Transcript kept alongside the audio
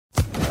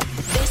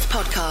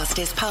podcast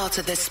is part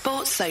of the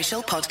Sports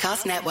Social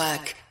Podcast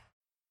Network.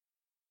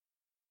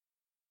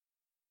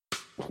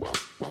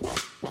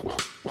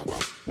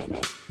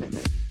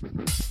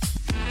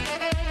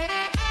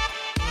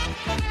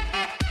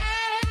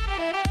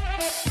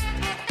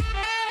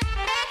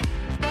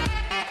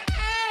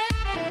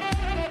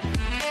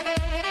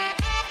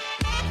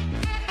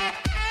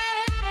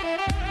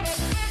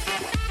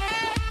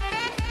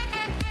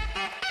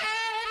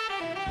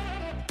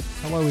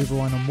 Hello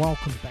everyone and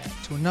welcome back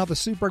to another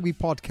Super Rugby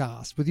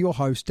podcast with your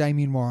host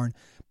Damien Warren,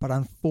 but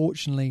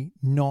unfortunately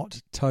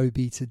not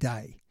Toby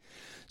today.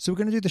 So we're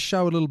going to do the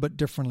show a little bit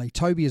differently.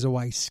 Toby is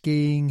away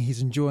skiing,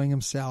 he's enjoying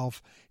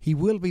himself. He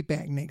will be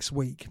back next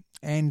week,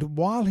 and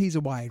while he's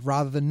away,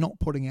 rather than not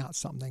putting out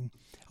something,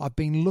 I've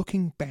been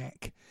looking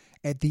back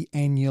at the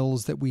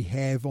annuals that we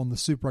have on the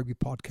Super Rugby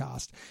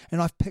podcast,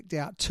 and I've picked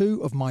out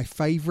two of my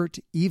favourite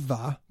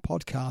ever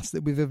podcasts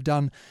that we've ever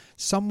done.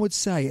 Some would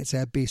say it's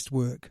our best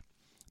work.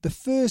 The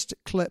first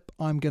clip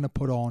I'm going to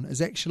put on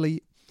is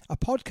actually a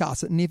podcast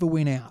that never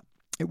went out.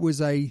 It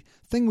was a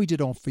thing we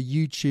did on for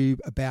YouTube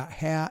about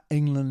how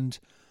England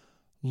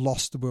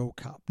lost the World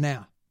Cup.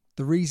 Now,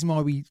 the reason why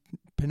we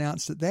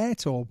pronounced it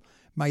that or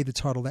made the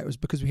title that was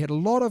because we had a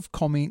lot of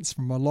comments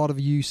from a lot of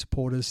you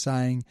supporters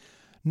saying,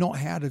 not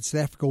how did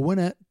South Africa win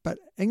it, but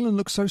England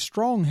looks so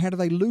strong, how do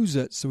they lose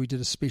it? So we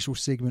did a special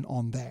segment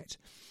on that.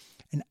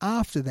 And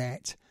after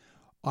that,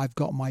 I've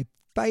got my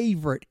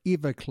favourite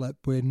ever clip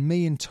when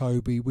me and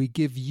Toby, we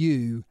give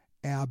you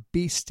our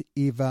best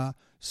ever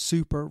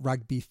Super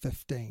Rugby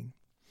 15.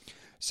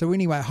 So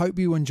anyway, I hope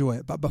you enjoy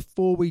it. But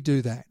before we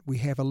do that, we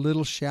have a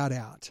little shout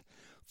out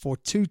for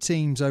two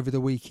teams over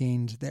the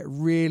weekend that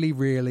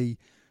really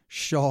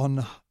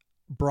shone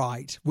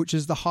bright, which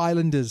is the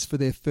Highlanders for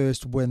their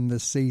first win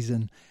this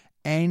season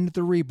and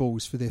the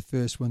Rebels for their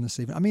first win this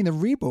season. I mean, the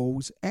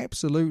Rebels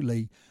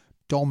absolutely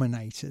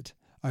dominated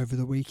over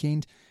the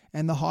weekend,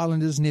 and the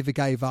Highlanders never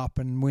gave up,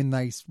 and when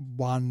they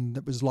won,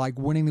 it was like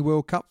winning the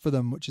World Cup for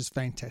them, which is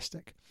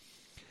fantastic.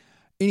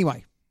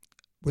 Anyway,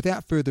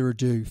 without further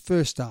ado,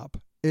 first up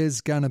is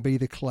going to be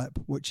the clip,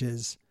 which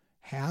is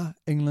how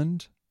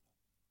England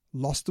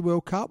lost the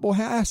World Cup or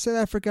how South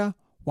Africa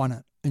won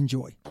it.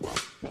 Enjoy.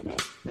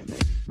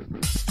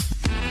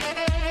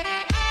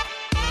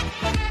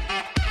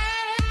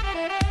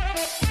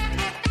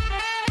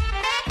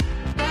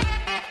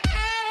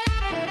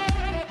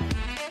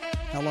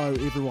 Hello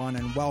everyone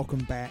and welcome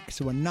back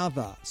to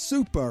another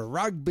Super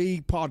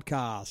Rugby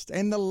podcast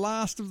and the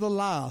last of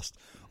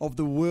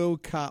the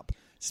World Cup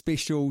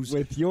specials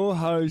with your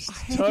host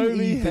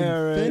Toby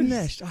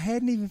Harris. I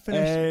hadn't even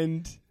finished.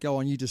 And go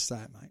on, you just say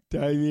it, mate.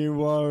 Damien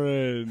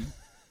Warren.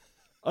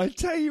 I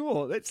tell you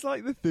what, that's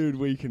like the third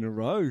week in a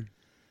row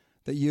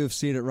that you have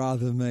said it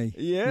rather than me.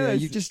 Yeah,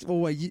 you just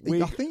always.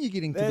 I think you're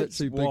getting a bit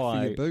too big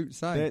for your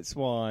boots. Eh? That's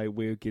why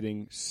we're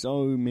getting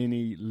so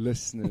many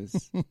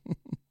listeners.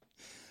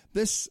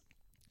 This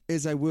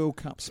is a World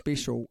Cup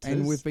special,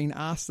 and we've been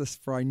asked this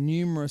by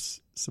numerous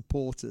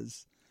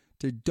supporters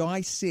to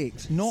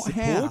dissect not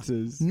how South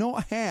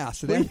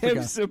we Africa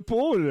have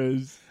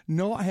supporters,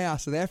 not how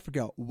South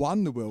Africa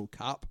won the World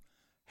Cup,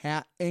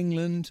 how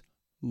England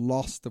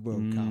lost the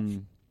World Cup.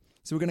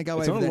 So we're going to go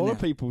over that now. It's on a lot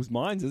of people's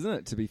minds, isn't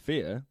it? To be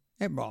fair,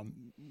 well,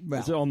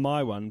 it's on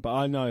my one, but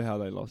I know how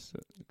they lost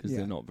it because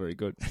they're not very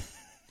good.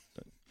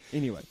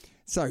 Anyway,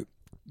 so.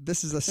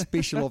 This is a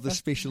special of the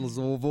specials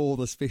of all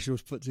the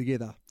specials put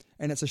together.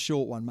 And it's a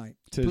short one, mate.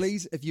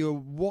 Please, if you're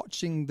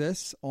watching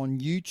this on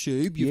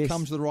YouTube, you've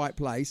come to the right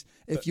place.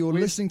 If you're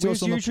listening to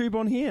us on YouTube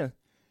on here?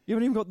 You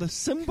haven't even got the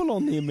symbol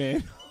on there,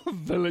 man.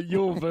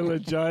 Your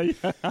village, eh?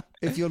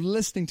 If you're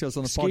listening to us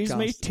on the podcast... Excuse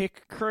me,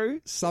 tech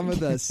crew? Some of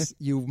this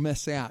you'll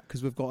miss out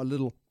because we've got a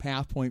little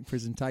PowerPoint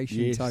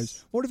presentation. Yes. So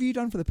what have you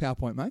done for the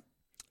PowerPoint, mate?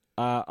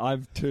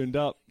 I've turned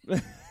up.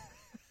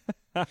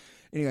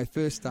 Anyway,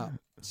 first up.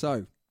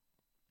 So...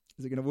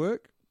 is it going to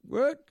work?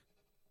 Work?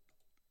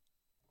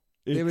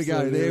 There we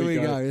go. There we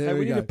go. Hey,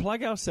 we need to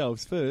plug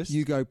ourselves first.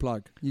 You go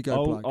plug. You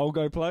go plug. I'll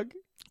go plug?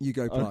 You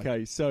go plug.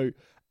 Okay, so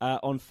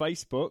on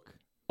Facebook,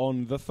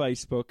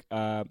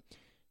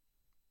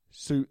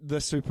 the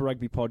Super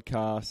Rugby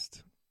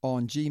Podcast.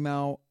 On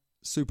Gmail,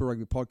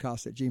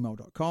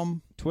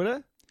 superrugbypodcast@gmail.com.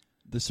 Twitter,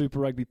 the Super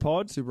Rugby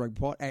Pod. Super Rugby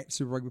Pod, at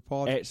Super Rugby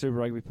Pod. At Super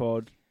Rugby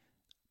Pod.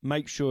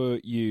 Make sure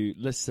you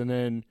listen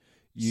in.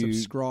 You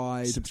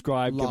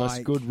subscribe, like. Give us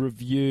good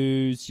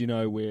reviews. You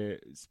know, we're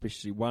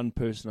especially one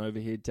person over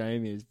here,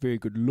 Damien, is very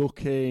good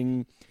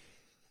looking.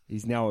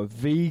 He's now a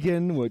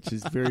vegan, which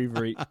is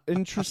very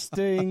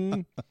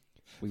interesting.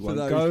 We won't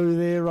go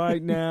there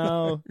right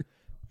now,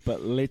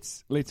 but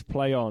let's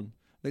play on.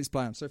 Let's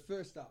play on. So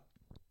first up,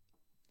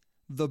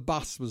 the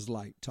bus was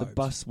late, Tobes. The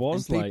bus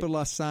was late. People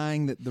are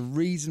saying that the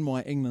reason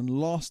why England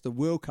lost the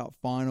World Cup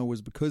final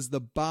was because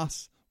the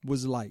bus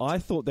was late. I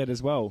thought that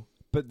as well.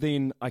 But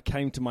then I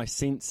came to my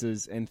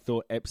senses and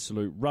thought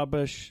absolute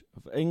rubbish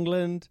of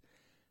England.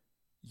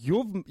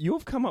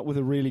 You've come up with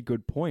a really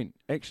good point.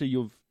 Actually,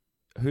 you've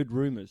heard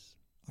rumours.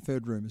 I've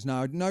heard rumours.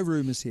 No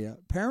rumours here.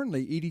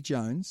 Apparently, Eddie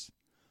Jones,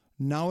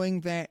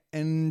 knowing that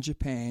in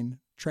Japan,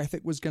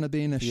 traffic was going to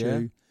be an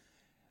issue.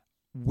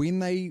 When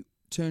they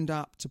turned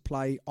up to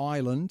play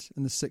Ireland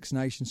in the Six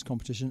Nations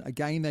competition,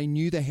 again, they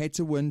knew they had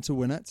to win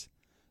it.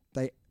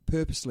 They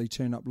purposely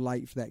turned up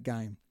late for that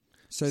game.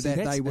 So that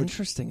that's they would.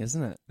 interesting,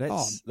 isn't it?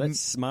 That's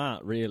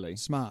smart, really.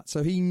 Smart.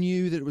 So he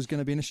knew that it was going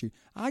to be an issue.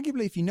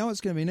 Arguably, if you know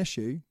it's going to be an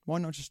issue, why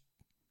not just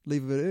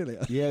leave a bit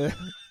earlier? Yeah.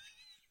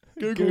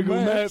 Google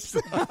Maps.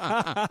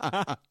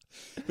 Maps.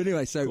 But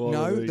anyway, so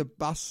Quality. no, the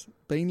bus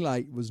being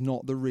late was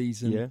not the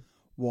reason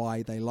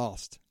why they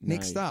lost. No.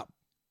 Next up,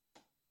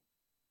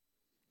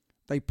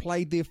 they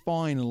played their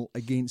final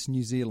against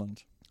New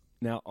Zealand.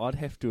 Now, I'd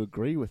have to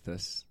agree with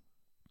this.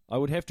 I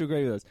would have to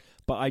agree with this.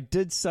 But I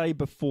did say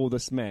before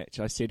this match,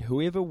 I said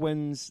whoever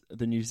wins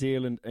the New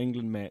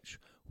Zealand-England match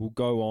will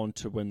go on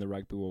to win the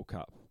Rugby World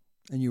Cup.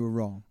 And you were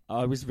wrong.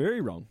 I was very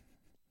wrong.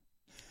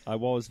 I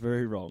was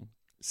very wrong.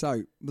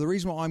 So the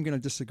reason why I'm going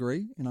to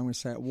disagree, and I'm going to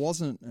say it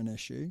wasn't an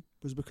issue,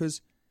 was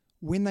because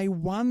when they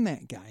won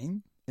that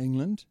game,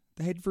 England,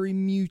 they had very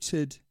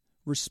muted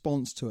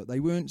response to it. They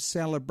weren't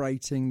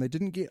celebrating. They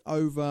didn't get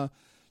over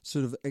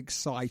sort of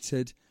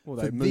excited. Well,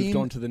 they moved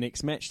on to the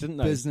next match, didn't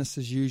they? Business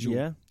as usual.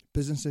 Yeah.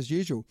 Business as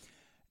usual.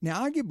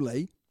 Now,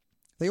 arguably,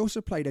 they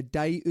also played a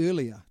day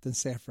earlier than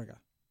South Africa.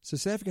 So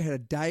South Africa had a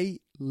day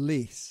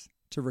less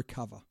to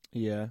recover.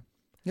 Yeah.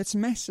 That's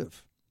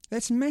massive.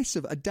 That's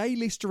massive. A day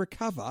less to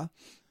recover,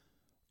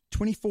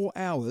 24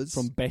 hours.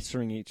 From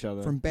battering each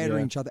other.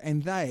 Each other.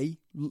 And they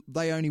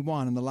only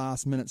won in the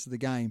last minutes of the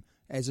game,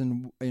 as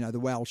in, the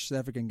Welsh-South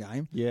African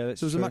game. Yeah, that's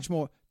So it was true. a much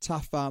more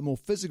tougher, more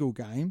physical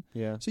game.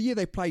 Yeah. So,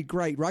 they played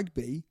great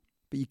rugby,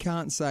 but you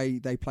can't say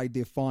they played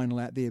their final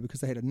out there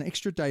because they had an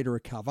extra day to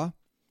recover.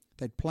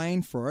 They'd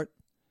planned for it.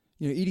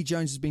 Eddie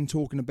Jones has been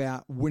talking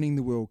about winning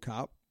the World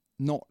Cup,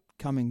 not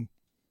coming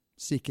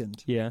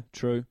second. Yeah,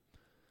 true.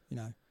 He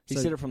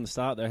So said it from the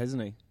start, though,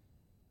 hasn't he?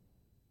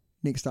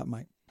 Next up,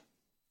 mate.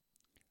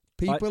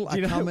 People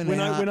are coming when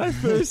out. When I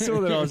first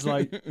saw that, I was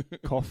like,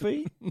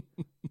 coffee?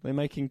 They're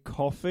making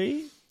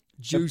coffee?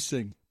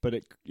 Juicing. But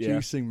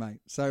Juicing,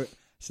 mate. So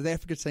South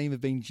Africa team have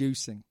been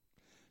juicing.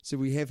 So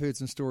we have heard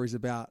some stories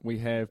about... We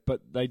have,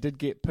 but they did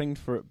get pinged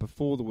for it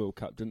before the World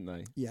Cup, didn't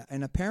they? Yeah,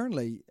 and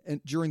apparently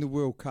during the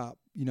World Cup,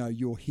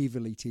 you're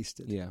heavily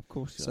tested. Yeah, of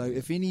course. So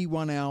if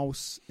anyone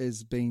else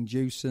is being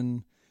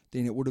juicing,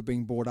 then it would have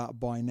been brought up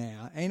by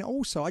now. And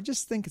also, I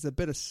just think it's a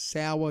bit of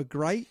sour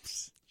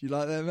grapes. Do you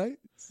like that, mate?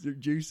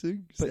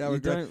 Juicing? But sour you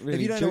grapes. don't really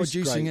if you don't know what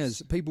juice juicing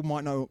grapes. is, people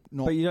might know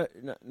not... But you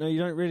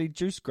don't really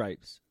juice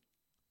grapes.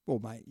 Well,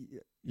 mate...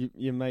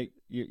 You make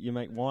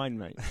wine,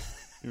 mate.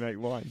 You make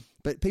wine.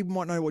 But people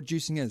might know what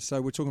juicing is.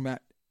 So we're talking about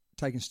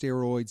taking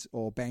steroids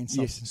or banned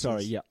substances. Yes,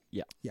 sorry, yeah.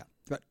 Yeah.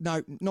 But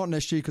no, not an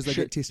issue because they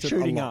get tested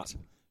shooting a lot.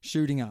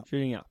 Shooting up.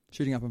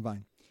 Shooting up in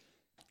vain.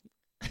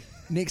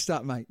 Next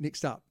up, mate.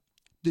 Next up.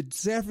 The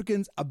South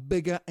Africans are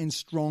bigger and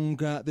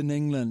stronger than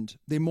England.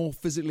 They're more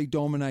physically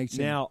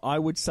dominating. Now, I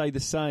would say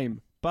the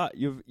same, but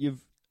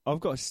I've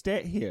got a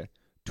stat here.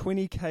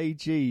 20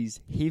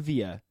 kgs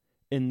heavier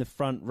in the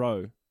front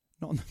row.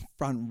 Not in the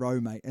front row,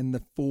 mate. In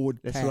the forward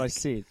That's pack. what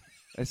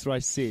I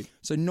said.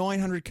 So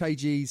 900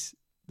 kgs.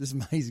 This is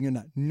amazing, isn't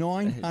it?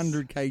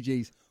 900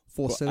 kgs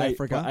for South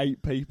Africa. For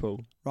 8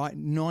 people. Right?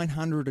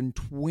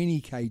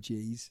 920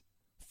 kgs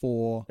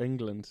for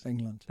England.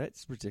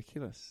 That's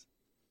ridiculous.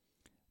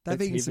 They've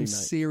That's eaten some heavy,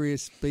 mate.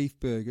 serious beef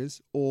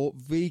burgers or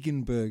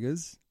vegan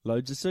burgers.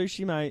 Loads of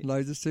sushi, mate.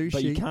 Loads of sushi.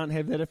 But you can't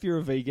have that if you're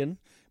a vegan.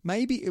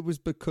 Maybe it was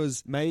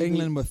because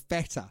England were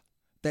fatter.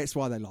 That's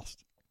why they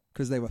lost.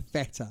 Because they were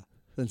fatter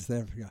than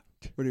South Africa.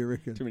 What do you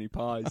reckon? Too many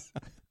pies.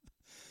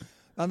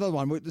 Another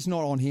one, it's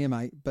not on here,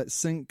 mate, but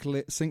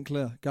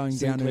Sinclair going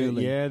down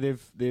early. Yeah,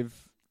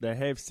 they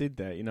have said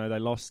that. They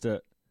lost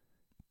it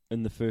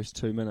in the first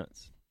 2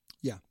 minutes.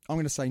 Yeah, I'm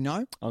going to say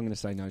no. I'm going to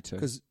say no too.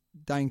 Because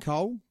Dane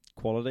Cole.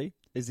 Quality.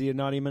 Is he a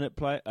 90-minute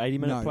player?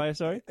 80-minute player,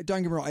 sorry?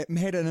 Don't get me wrong, it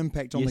had an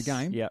impact on the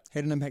game. Yeah.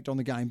 Had an impact on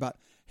the game, but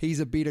he's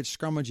a better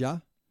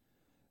scrummager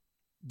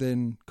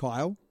than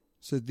Kyle.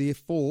 So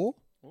therefore...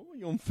 Oh,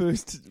 you're on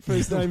first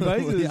name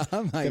basis. Yeah,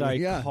 mate. G'day,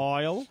 yeah.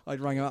 Kyle. I'd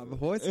rang him up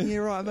before. Isn't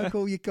you right if I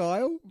call you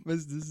Kyle?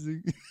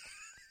 Mr.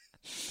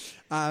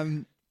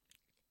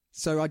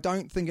 So I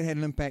don't think it had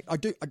an impact.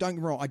 Don't get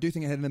me wrong, I do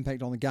think it had an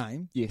impact on the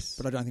game. Yes.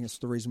 But I don't think it's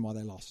the reason why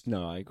they lost.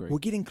 No, I agree. We're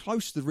getting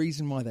close to the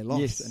reason why they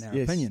lost, in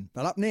our opinion.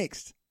 But up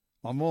next,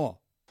 one more.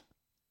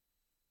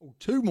 Oh,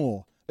 2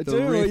 more. The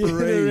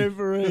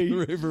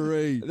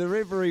referee. The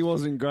referee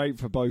wasn't great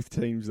for both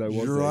teams, though,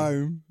 was he?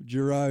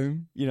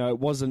 Jerome. It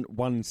wasn't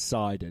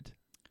one-sided.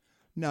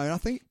 No, and I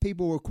think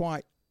people were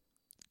quite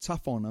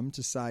tough on him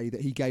to say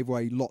that he gave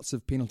away lots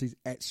of penalties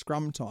at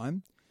scrum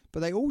time. But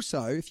they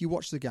also, if you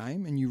watch the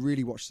game, and you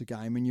really watch the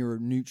game, and you're a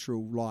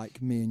neutral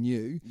like me and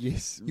you,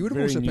 yes, you would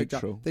have also picked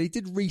up that he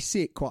did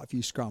reset quite a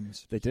few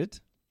scrums. They did?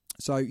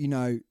 So,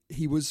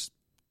 he was...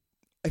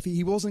 If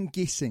he wasn't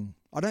guessing,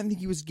 I don't think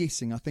he was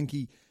guessing. I think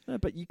he... No,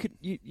 but you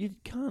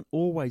can't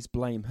always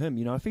blame him.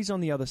 If he's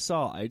on the other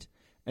side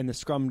and the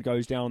scrum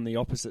goes down on the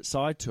opposite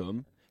side to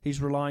him,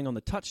 he's relying on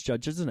the touch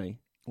judge, isn't he?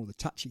 Or the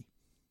touchy.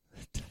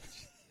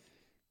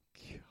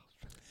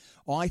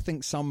 I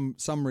think some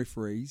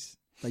referees,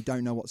 they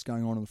don't know what's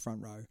going on in the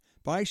front row.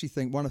 But I actually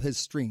think one of his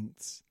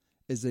strengths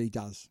is that he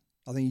does.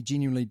 I think he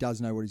genuinely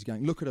does know what he's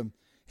going. Look at him.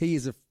 He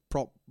is a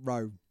prop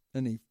row,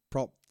 isn't he?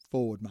 Prop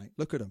forward, mate.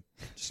 Look at him.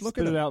 Just look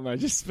at him. Spit it out, mate.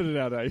 Just spit it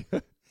out, eh?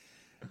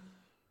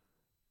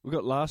 We've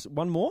got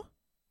one more?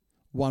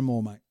 One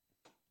more, mate.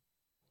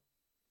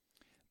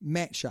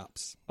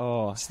 Matchups.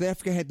 Oh. South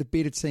Africa had the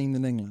better team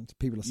than England,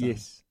 people are saying.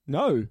 Yes.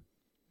 No.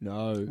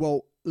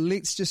 Well,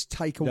 let's just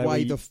take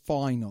away the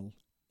final.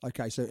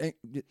 Okay, so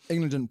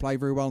England didn't play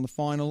very well in the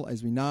final,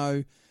 as we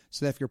know.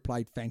 South Africa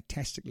played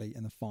fantastically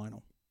in the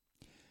final.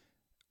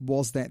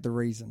 Was that the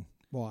reason?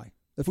 Why?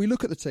 If we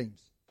look at the teams.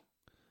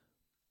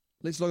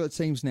 Let's look at the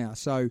teams now.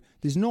 So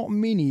there's not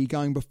many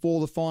going before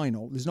the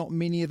final. There's not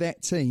many of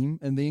that team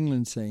and the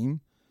England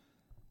team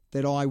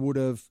that I would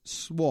have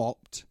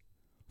swapped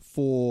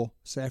for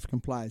South African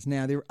players.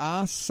 Now, there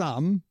are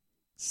some.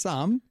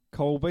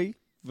 Colby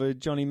for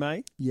Johnny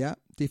May. Yeah,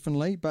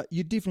 definitely. But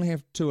you definitely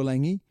have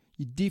Tuolangi.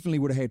 You definitely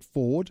would have had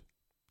Ford.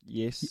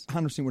 Yes. You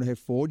 100% would have had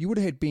Ford. You would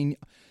have had Ben...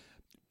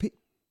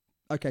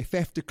 Okay,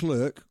 Faf de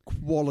Klerk,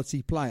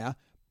 quality player.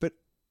 But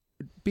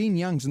Ben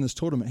Youngs in this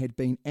tournament had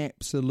been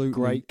absolutely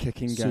great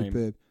kicking superb.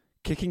 Game.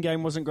 Kicking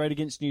game wasn't great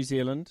against New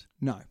Zealand.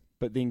 No.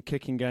 But then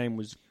kicking game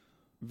was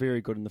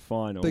very good in the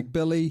final. Big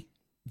Billy,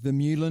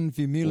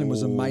 Vermeulen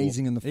was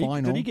amazing in the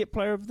final. Did he get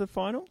player of the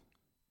final?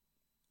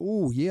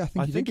 Oh, yeah,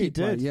 I think he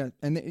did. Play, yeah.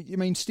 And I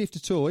mean, Steph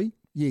Tutoy,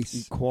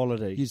 yes.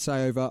 Quality. You'd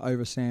say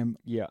over Sam.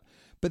 Yeah.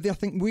 But I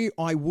think where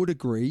I would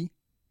agree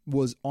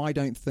was I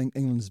don't think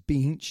England's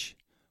bench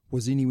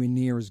was anywhere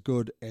near as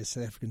good as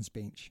South Africa's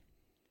bench.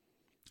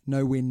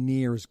 Nowhere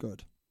near as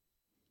good.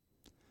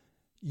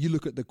 You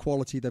look at the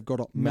quality they've got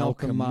at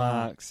Malcolm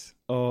Marx.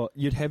 Oh,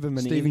 you'd have him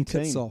in Stephen any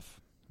team. Kitsoff.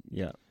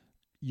 Yeah.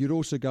 You'd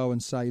also go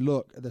and say,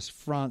 look, this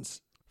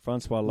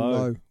Francois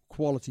Lowe,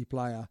 quality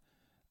player.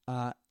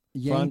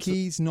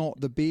 Yankees, not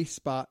the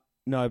best, but...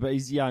 No, but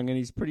he's young and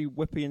he's pretty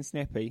whippy and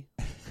snappy.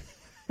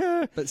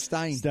 But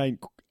Stain.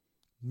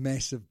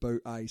 Massive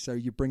boot, eh? So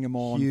you bring him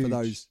on huge. For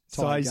those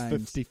tight size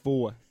games.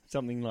 54,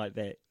 something like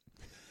that.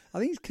 I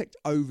think he's kicked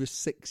over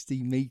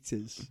 60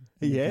 metres.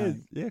 He has,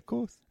 yeah, of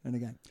course. In a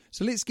game.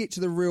 So let's get to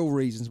the real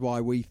reasons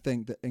why we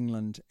think that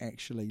England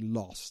actually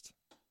lost.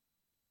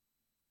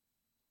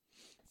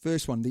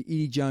 First one, the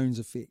Eddie Jones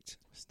effect.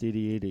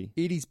 Steady Eddie.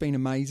 Eddie's been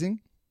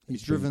amazing.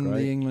 He's driven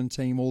the England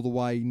team all the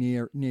way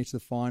near to the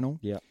final.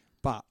 Yeah.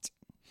 But...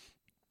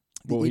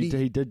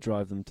 he did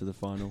drive them to the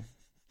final.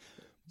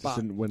 Just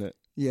didn't win it.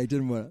 Yeah, he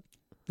didn't win it.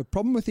 The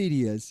problem with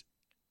Eddie is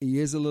he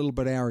is a little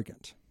bit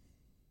arrogant.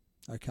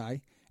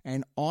 Okay?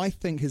 And I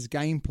think his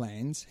game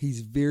plans,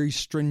 he's very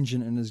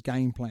stringent in his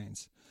game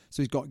plans.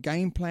 So he's got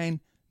game plan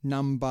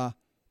number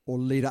or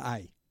letter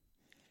A.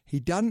 He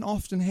doesn't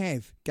often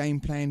have game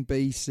plan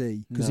B,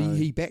 C, because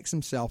he backs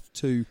himself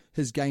to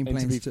his game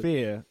plans. And to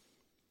be fair,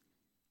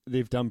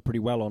 they've done pretty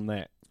well on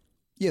that.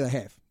 Yeah,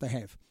 they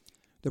have.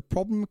 The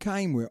problem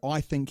came where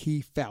I think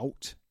he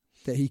felt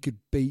that he could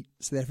beat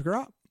South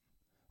Africa up.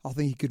 I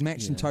think he could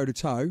match them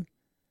toe-to-toe.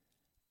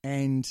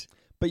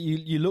 But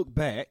you look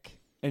back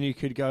and you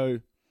could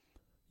go,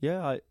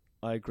 yeah,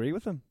 I agree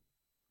with him.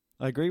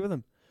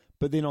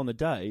 But then on the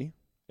day...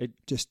 it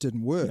just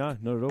didn't work. No,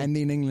 not at all. And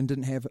then England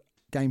didn't have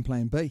game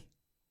plan B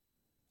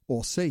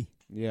or C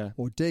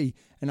or D.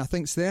 And I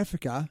think South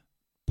Africa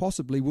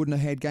possibly wouldn't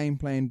have had game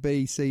plan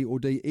B, C or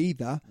D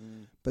either,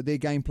 but their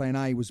game plan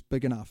A was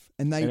big enough.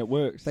 And it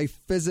worked. They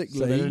physically...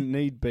 So they didn't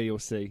need B or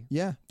C.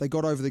 Yeah, they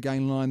got over the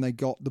game line. They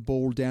got the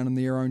ball down in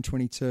their own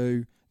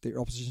 22, their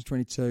opposition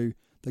 22.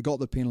 They got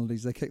the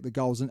penalties. They kicked the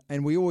goals.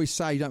 And we always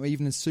say, don't we,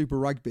 even in Super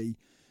Rugby,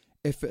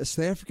 if a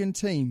South African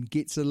team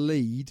gets a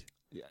lead...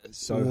 Yeah,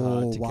 it's so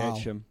hard to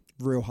catch them.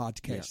 Real hard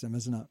to catch them,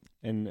 isn't it?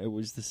 And it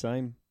was the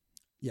same.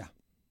 Yeah,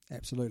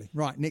 absolutely.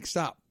 Right, next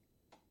up.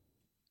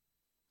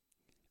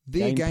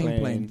 Their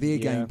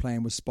game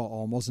plan was spot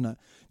on, wasn't it?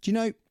 Do you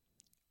know,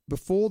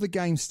 before the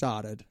game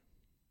started,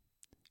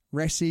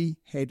 Rassie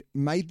had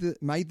made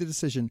the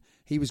decision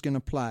he was going to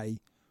play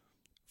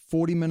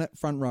 40-minute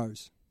front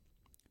rows.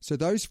 So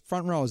those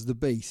front rows, the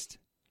beast,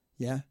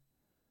 yeah,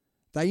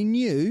 they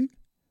knew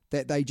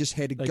that they just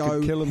had to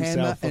go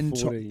hammer and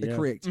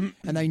correct.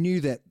 And they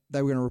knew that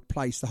they were going to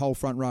replace the whole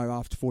front row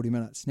after 40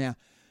 minutes. Now,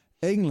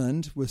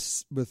 England with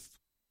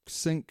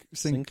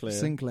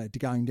Sinclair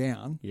going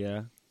down.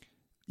 Yeah.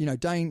 You know,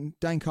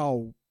 Dane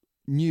Cole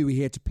knew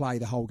he had to play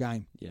the whole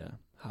game. Yeah,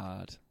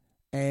 hard.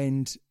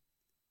 And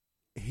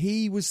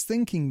he was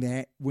thinking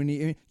that when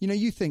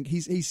you think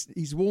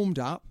he's warmed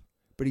up,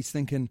 but he's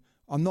thinking,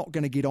 I'm not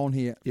going to get on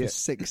here for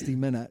 60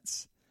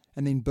 minutes.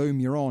 And then boom,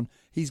 you're on.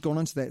 He's gone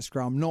into that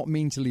scrum not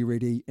mentally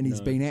ready, and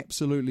he's been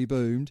absolutely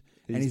boomed.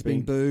 He's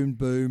been boomed.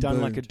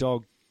 Done like a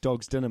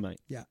dog's dinner, mate.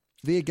 Yeah.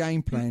 Their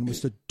game plan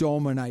was to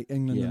dominate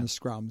England in the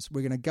scrums.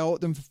 We're going to go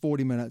at them for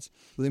 40 minutes,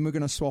 then we're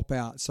going to swap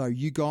out. So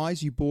you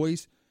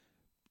boys,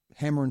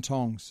 hammer and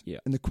tongs. Yeah.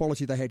 And the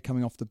quality they had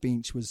coming off the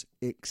bench was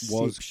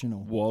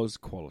exceptional. Was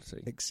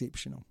quality.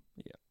 Exceptional.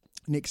 Yeah.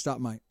 Next up,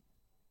 mate.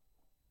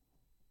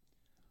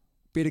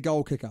 Better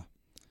goal kicker,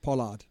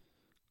 Pollard.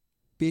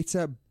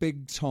 better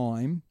big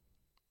time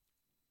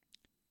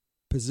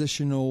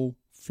positional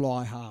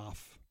fly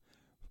half.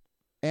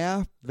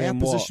 Our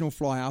positional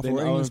fly half, Then or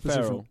Owen England's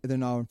Farrell. positional,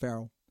 than Owen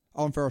Farrell.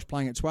 Owen Farrell's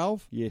playing at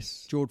 12.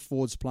 Yes. George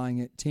Ford's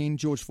playing at 10.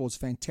 George Ford's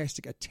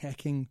fantastic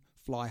attacking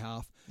fly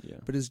half. Yeah.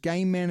 But his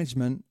game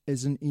management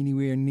isn't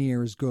anywhere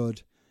near as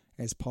good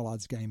as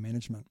Pollard's game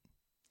management.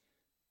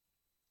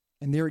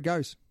 And there it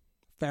goes.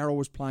 Farrell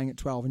was playing at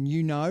 12. And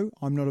you know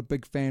I'm not a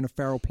big fan of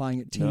Farrell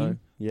playing at 10. No,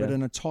 yeah. But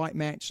in a tight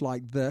match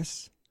like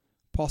this,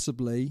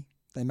 possibly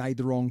they made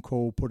the wrong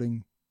call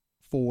putting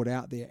Ford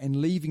out there and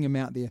leaving him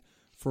out there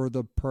for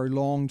the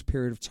prolonged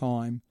period of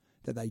time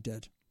that they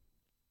did.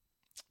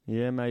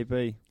 Yeah,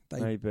 maybe.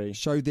 They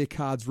showed their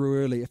cards real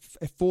early.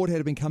 If Ford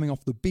had been coming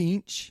off the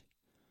bench,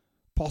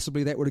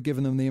 possibly that would have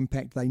given them the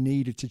impact they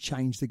needed to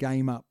change the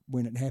game up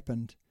when it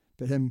happened.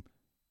 But him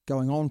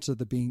going onto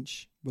the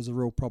bench was a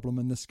real problem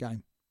in this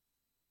game.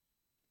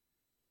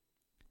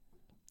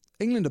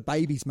 England are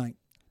babies, mate.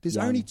 There's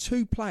Young. only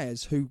 2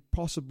 players who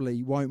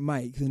possibly won't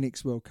make the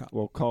next World Cup.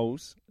 Well,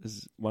 Coles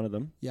is one of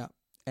them. Yeah.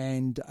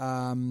 And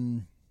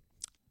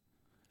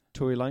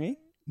Tuilangi?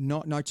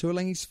 no,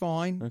 Tuolangi's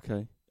fine.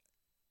 Okay.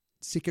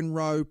 Second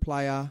row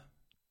player,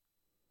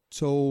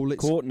 tall.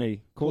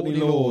 Courtney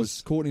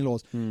Laws. Courtney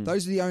Laws.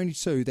 Those are the only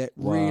 2 that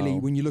really, Wow.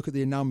 when you look at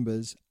their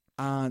numbers,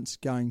 aren't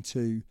going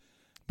to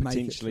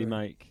Potentially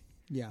make it through. make.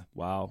 Yeah.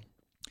 Wow.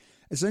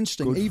 It's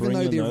interesting. Good for Even though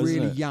England, they're though, isn't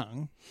really it?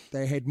 young,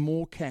 they had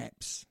more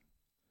caps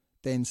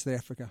than South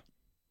Africa.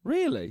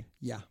 Really?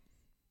 Yeah.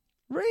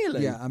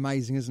 Really? Yeah,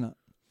 amazing, isn't it?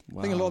 Wow.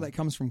 I think a lot of that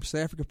comes from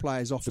South Africa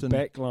players The often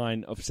back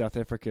line of South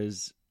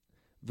Africa's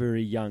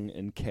very young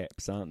in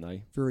caps, aren't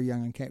they? very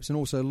young in caps. And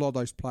also a lot of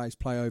those players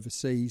play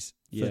overseas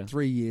for Yeah.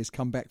 3 years,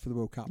 come back for the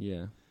World Cup.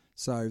 Yeah.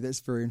 So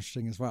that's very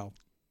interesting as well.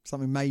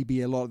 Something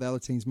maybe a lot of the other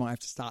teams might have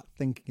to start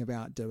thinking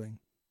about doing.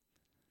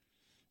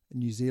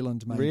 New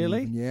Zealand, maybe.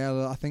 Really? Even.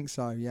 Yeah, I think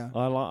so, yeah.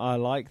 I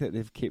like that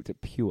they've kept it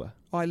pure.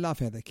 I love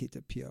how they kept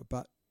it pure,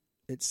 but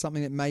it's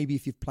something that maybe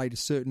if you've played a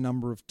certain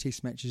number of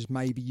test matches,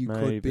 maybe you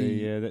could be.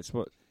 Yeah, that's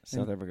what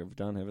South Africa have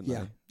done, haven't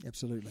Yeah, they?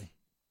 absolutely.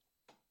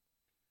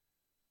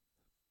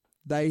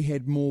 They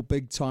had more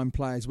big-time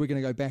players. We're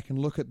going to go back and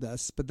look at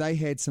this, but they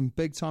had some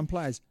big-time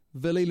players.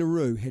 Willie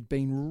Leroux had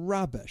been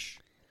rubbish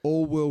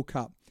all World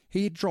Cup.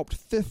 He had dropped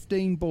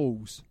 15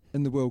 balls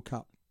in the World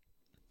Cup.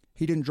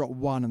 He didn't drop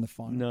one in the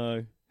final.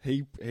 No,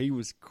 he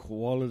was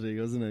quality,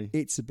 wasn't he?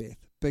 Etzebeth,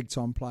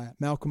 big-time player.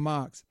 Malcolm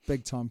Marks,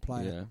 big-time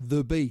player. Yeah.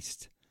 The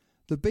Beast.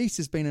 The Beast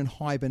has been in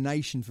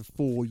hibernation for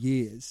 4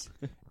 years.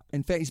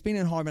 In fact, he's been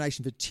in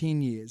hibernation for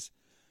 10 years.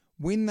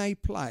 When they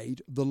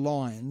played the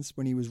Lions,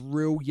 when he was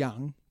real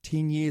young,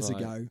 10 years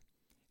Right. ago,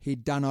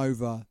 he'd done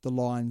over the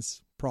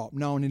Lions prop.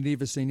 No one had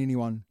ever seen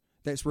anyone.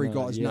 That's where he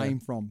got his name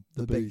from,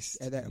 the Beast,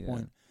 at that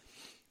point.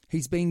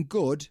 He's been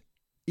good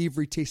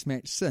every test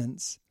match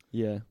since,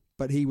 Yeah.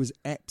 but he was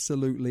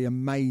absolutely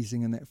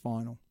amazing in that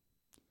final.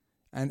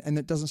 And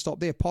it doesn't stop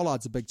there.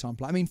 Pollard's a big-time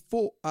player. I mean,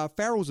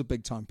 Farrell's a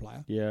big-time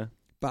player, Yeah.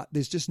 but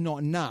there's just not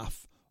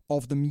enough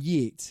of them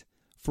yet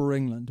for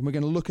England. And we're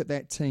going to look at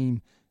that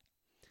team.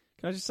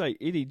 Can I just say,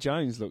 Eddie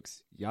Jones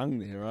looks young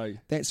there, eh?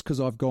 That's because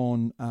I've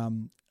gone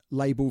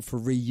label for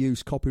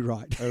reuse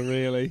copyright. Oh,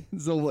 really?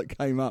 That's all that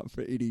came up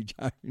for Eddie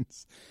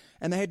Jones.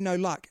 And they had no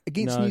luck.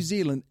 Against No. New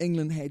Zealand,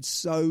 England had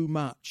so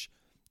much.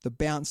 The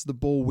bounce of the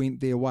ball went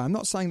their way. I'm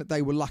not saying that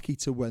they were lucky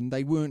to win.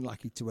 They weren't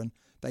lucky to win.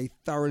 They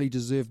thoroughly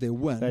deserved their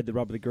win. They had the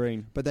rub of the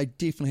green. But they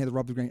definitely had the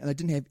rub of the green. And they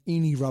didn't have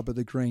any rub of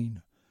the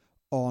green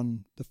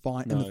on the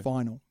in the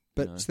final.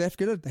 But No. South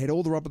Africa did. They had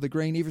all the rub of the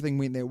green. Everything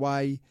went their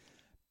way.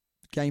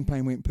 Game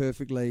plan went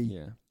perfectly.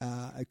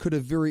 Yeah. It could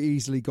have very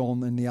easily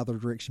gone in the other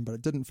direction, but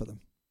it didn't for them.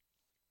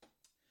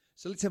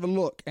 So let's have a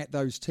look at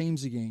those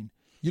teams again.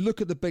 You look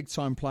at the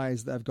big-time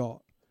players they've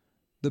got.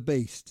 The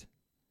Beast.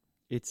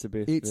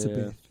 Etzebeth.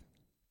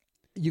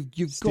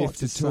 You've Steph got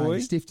to say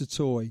Tutoy. Steph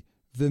Tutoy,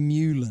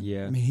 Vermeulen.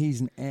 Yeah. I mean,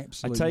 he's an I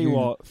absolute tell you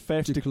unit. what,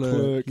 Faf de Klerk,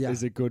 Klerk yeah.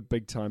 is a good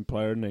big-time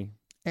player, isn't he?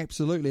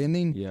 Absolutely. And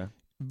then Yeah.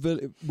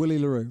 Willie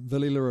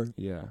Leroux.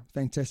 Yeah.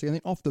 Fantastic. And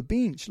then off the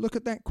bench, look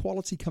at that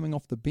quality coming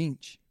off the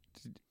bench.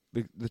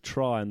 The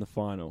try in the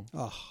final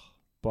Oh,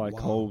 by wow.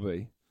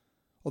 Colby.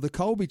 or the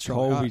Colby try.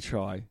 Colby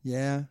try.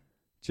 Yeah,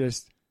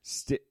 Just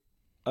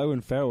Owen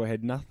Farrell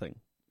had nothing.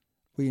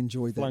 we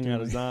enjoyed that. Flung didn't out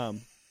we? his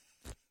arm.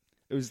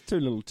 It was too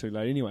little too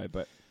late anyway,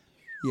 but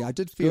Yeah, I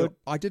did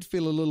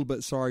feel a little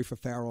bit sorry for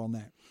Farrell on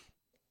that.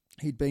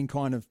 He'd been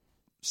kind of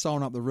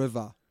sown up the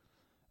river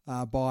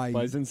by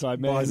his inside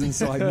man.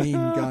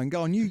 men going,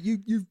 go on, you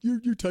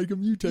take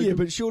him, you take Yeah, him.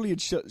 but surely you'd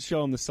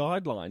show him the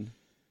sideline.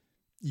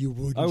 You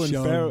wouldn't Owen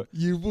show Farrell- him.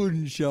 You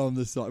wouldn't show him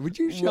the side. Would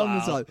you show him the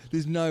Wow. side?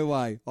 There's no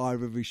way I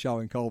would be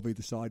showing Colby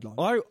the sideline.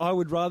 I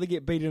would rather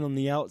get beaten on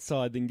the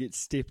outside than get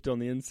stepped on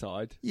the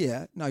inside.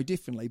 Yeah, no,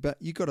 definitely.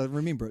 But you got to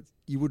remember it.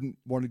 You wouldn't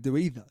want to do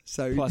either.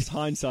 So Plus,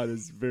 hindsight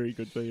is a very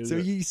good thing, so isn't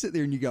it? you sit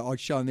there and you go, I'd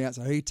show him the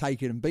outside. He'd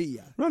take it and beat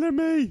you. Run at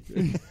me!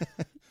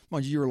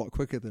 Mind you, you're a lot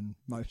quicker than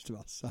most of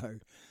us. So,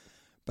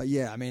 but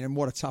yeah, I mean, and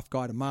what a tough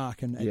guy to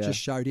mark. And it Yeah. just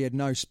showed he had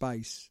no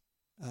space.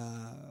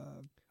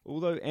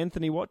 Although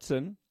Anthony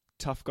Watson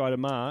tough guy to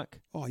mark.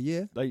 Oh,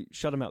 yeah. They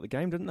shut him out the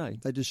game, didn't they?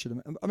 They just should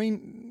have. I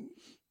mean,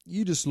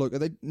 you just look.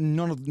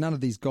 None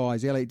of these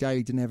guys. Elliot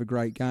Daly didn't have a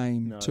great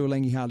game. No.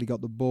 Tuolangi hardly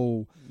got the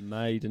ball.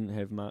 May didn't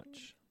have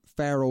much.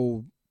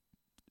 Farrell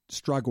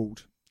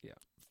struggled. Yeah.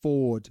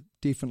 Ford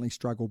definitely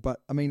struggled. But,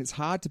 I mean, it's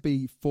hard to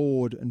be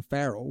Ford and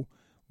Farrell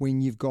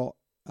when you've got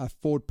a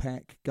Ford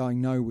pack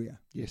going nowhere.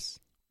 Yes.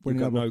 When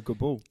You've got no good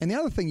ball. And the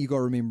other thing you got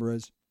to remember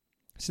is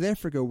South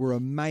Africa were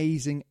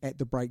amazing at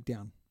the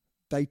breakdown.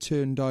 They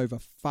turned over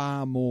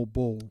far more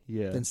ball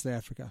than South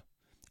Africa.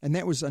 And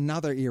that was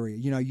another area.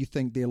 You know, you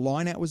think their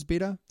line-out was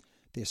better.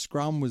 Their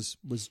scrum was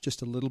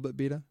just a little bit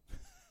better.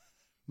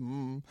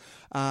 And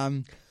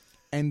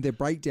their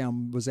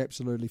breakdown was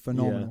absolutely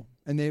phenomenal.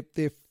 Yeah. And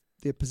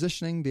their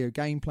positioning, their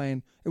game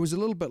plan, it was a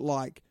little bit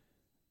like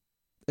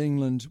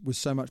England was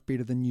so much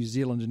better than New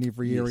Zealand in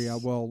every area.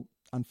 Well,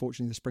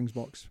 unfortunately, the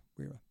Springboks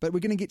were. But we're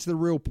going to get to the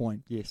real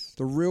point. Yes.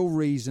 The real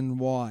reason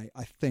why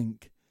I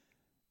think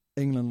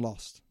England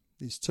lost.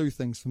 There's two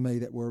things for me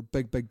that were a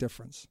big, big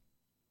difference.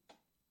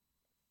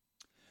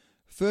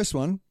 First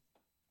one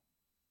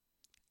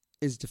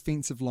is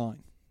defensive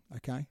line,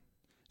 okay?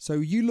 So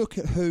you look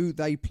at who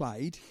they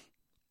played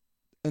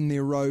in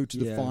their road to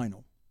the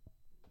final.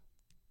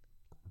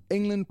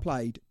 England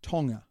played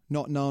Tonga,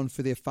 not known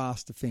for their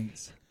fast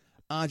defence.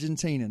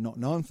 Argentina, not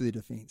known for their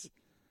defence.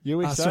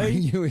 USA?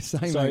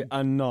 USA, Sorry, mate.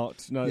 are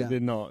not. No, they're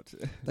not.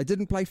 They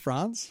didn't play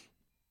France.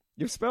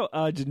 You've spelled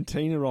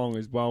Argentina wrong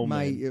as well,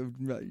 mate.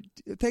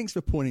 Thanks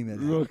for pointing that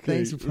out.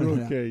 Thanks for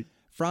pointing that out.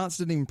 France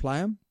didn't even play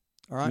them.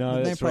 All right,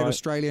 no, they played right.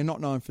 Australia, not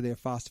known for their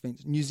fast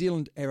defence. New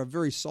Zealand have a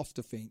very soft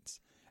defence,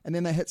 and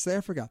then they hit South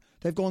Africa.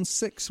 They've gone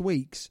 6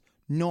 weeks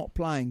not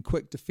playing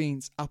quick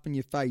defence, up in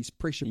your face,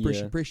 pressure,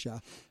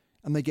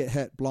 and they get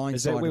hit blindsided.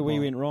 Is that where we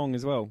went wrong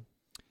as well?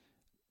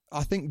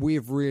 I think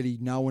we've really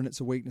known it's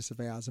a weakness of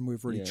ours, and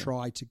we've really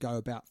tried to go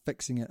about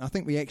fixing it. I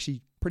think we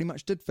actually pretty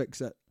much did fix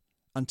it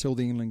until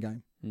the England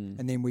game,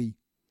 and then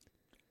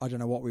I don't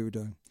know what we were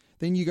doing.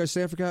 Then you go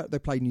South Africa, they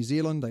played New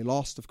Zealand, they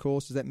lost, of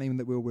course. Does that mean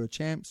that we were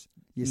champs?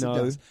 Yes, no. It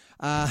does.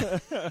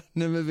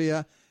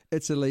 Namibia,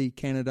 Italy,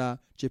 Canada,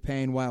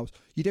 Japan, Wales.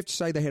 You'd have to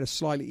say they had a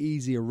slightly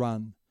easier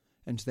run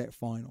into that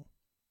final.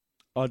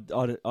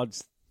 I'd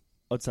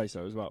say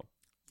so as well.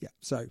 Yeah,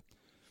 so,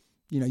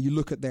 you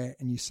look at that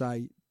and you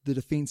say the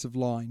defensive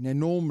line. Now,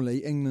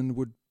 normally England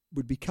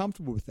would be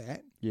comfortable with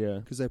that. Yeah.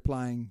 Because they're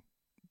playing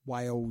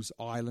Wales,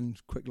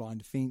 Ireland, quick line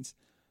defence.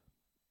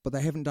 But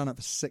they haven't done it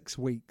for 6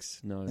 weeks.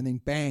 No. And then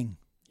bang,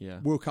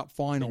 World Cup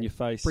final. In your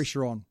face.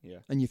 Pressure on.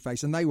 In your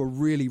face. And they were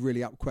really,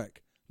 really up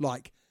quick.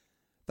 Like,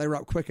 they were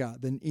up quicker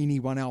than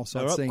anyone else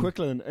I've seen. They were up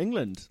quicker than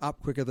England. Up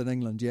quicker than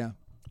England, yeah.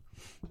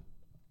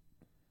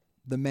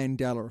 The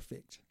Mandela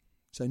effect.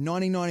 So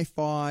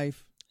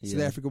 1995,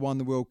 South Africa won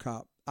the World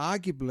Cup.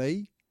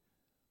 Arguably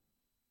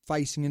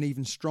facing an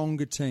even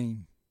stronger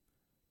team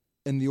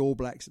in the All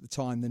Blacks at the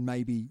time than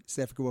maybe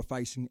South Africa were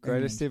facing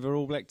Greatest England. ever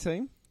All Black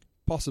team?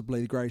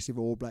 Possibly the greatest ever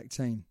All Black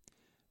team.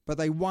 But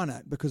they won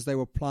it because they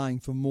were playing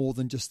for more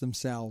than just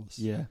themselves.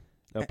 Yeah.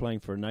 They were playing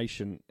for a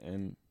nation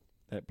and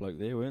that bloke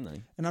there, weren't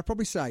they? And I'd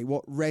probably say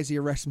what Rassie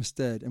Erasmus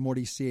did and what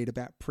he said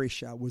about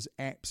pressure was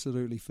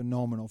absolutely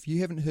phenomenal. If you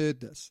haven't heard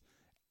this,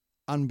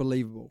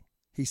 unbelievable.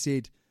 He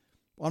said,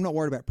 I'm not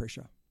worried about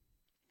pressure.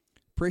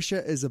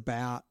 Pressure is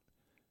about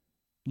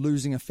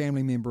losing a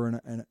family member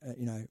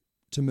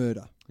to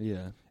murder.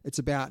 Yeah. It's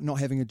about not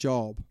having a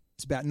job.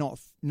 It's about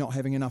not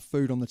having enough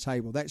food on the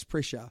table. That's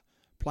pressure.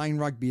 Playing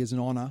rugby is an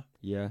honour.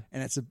 Yeah.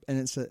 And it's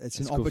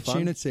an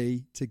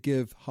opportunity to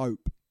give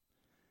hope.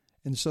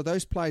 And so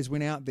those players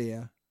went out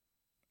there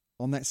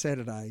on that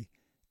Saturday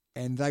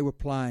and they were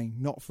playing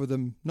not for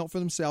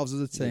themselves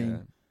as a team. Yeah.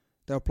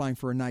 They were playing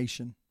for a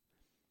nation.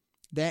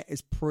 That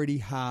is pretty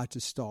hard to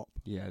stop.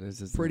 Yeah, it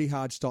is. Pretty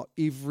hard to stop.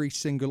 Every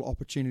single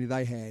opportunity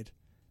they had,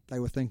 they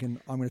were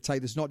thinking, I'm going to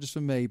take this not just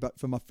for me, but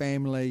for my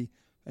family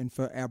and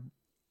for our,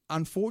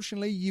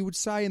 unfortunately, you would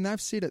say, and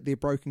they've said it, their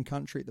broken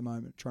country at the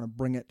moment, trying to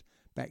bring it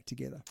back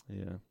together.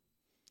 Yeah.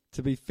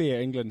 To be fair,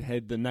 England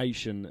had the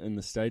nation in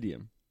the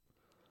stadium.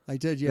 They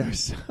did, yeah. There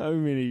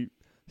were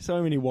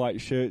so many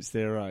white shirts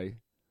there, eh?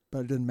 But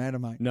it didn't matter,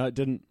 mate. No, it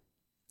didn't.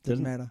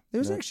 Didn't matter. There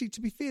was actually,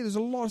 to be fair, there's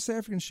a lot of South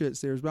African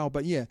shirts there as well.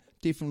 But yeah,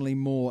 definitely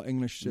more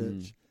English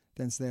shirts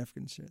than South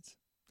African shirts.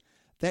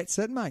 That's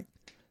it, mate.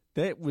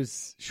 That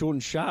was short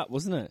and sharp,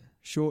 wasn't it?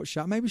 Short,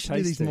 sharp. Maybe we should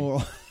do these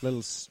more.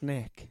 Little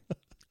snack.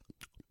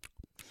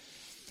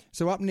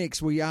 So up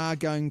next, we are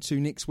going to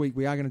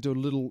do a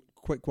little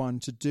quick one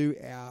to do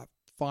our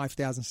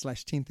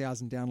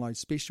 5,000/10,000 download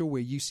special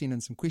where you send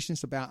in some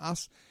questions about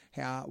us,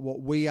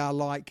 what we are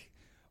like,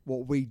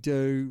 what we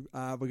do.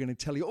 We're going to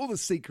tell you all the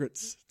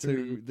secrets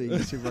to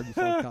the Super Rugby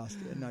podcast.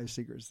 No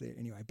secrets there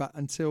anyway. But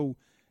until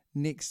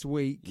next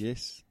week,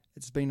 yes,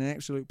 it's been an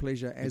absolute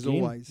pleasure as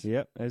always.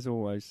 Yep, as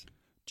always.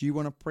 Do you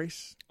want to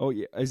press? Oh,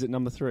 yeah. Is it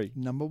number 3?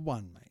 Number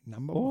 1, mate.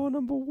 Number 1. Oh,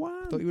 number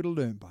 1. Thought you would have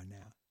learned by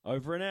now.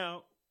 Over and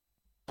out.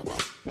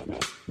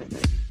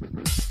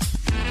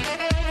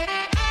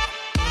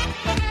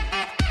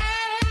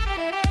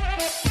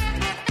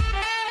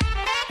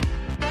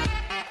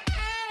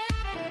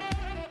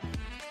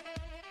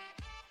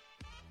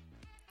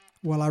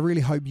 Well, I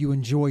really hope you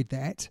enjoyed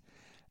that.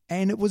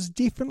 And it was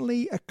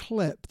definitely a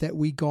clip that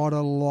we got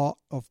a lot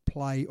of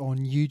play on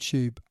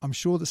YouTube. I'm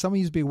sure that some of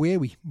you will be aware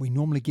we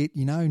normally get,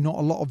 not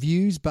a lot of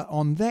views, but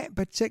on that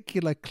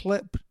particular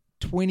clip,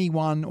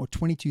 21 or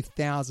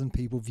 22,000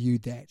 people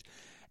viewed that.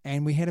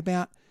 And we had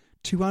about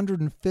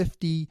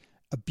 250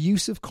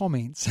 abusive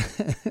comments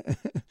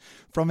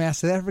from our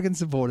South African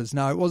supporters.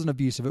 No, it wasn't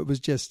abusive. It was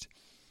just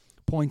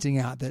pointing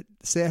out that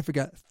South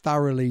Africa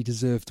thoroughly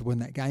deserved to win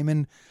that game.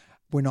 And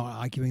we're not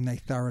arguing they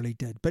thoroughly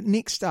did. But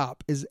next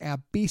up is our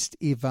best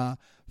ever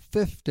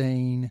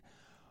 15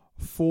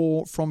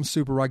 from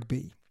Super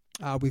Rugby.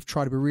 We've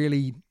tried to be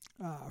really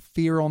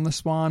fair on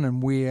this one,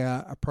 and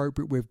where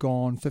appropriate we've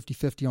gone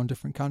 50-50 on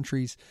different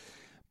countries.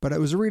 But it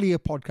was really a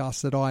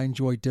podcast that I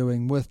enjoyed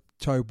doing with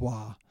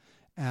Tobois,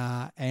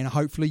 and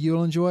hopefully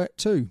you'll enjoy it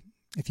too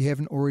if you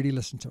haven't already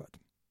listened to it.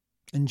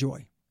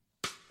 Enjoy.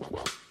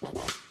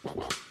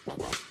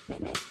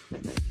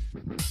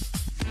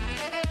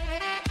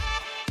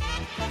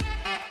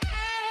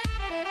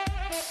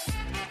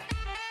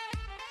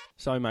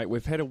 So, mate,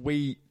 we've had a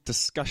wee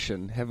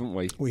discussion, haven't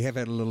we? We have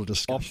had a little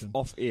discussion.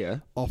 Off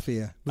air. Off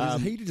air. Was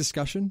it a heated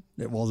discussion?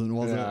 It wasn't,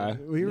 was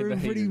it? We were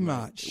pretty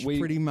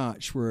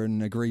much were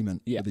in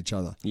agreement with each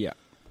other. Yeah.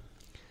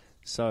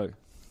 So,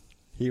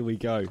 here we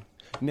go.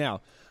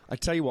 Now, I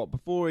tell you what,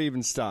 before we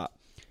even start,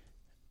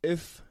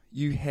 if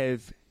you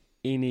have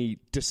any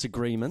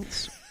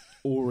disagreements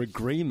or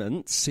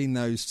agreements... Send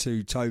those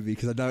to Toby,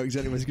 because I know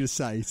exactly what he's going to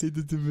say. Send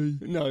it to me.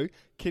 No.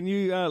 Can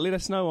you let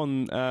us know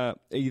on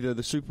either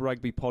the Super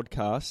Rugby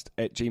Podcast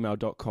at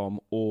gmail.com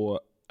or...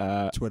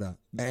 Twitter.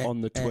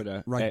 On the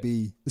Twitter.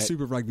 Rugby, the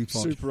Super Rugby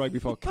Pod. Super Rugby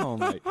Pod. Come on,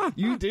 mate.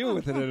 You deal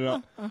with it or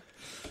not.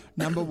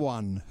 Number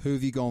one, who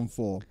have you gone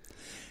for?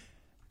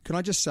 Can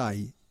I just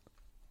say,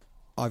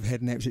 I've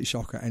had an absolute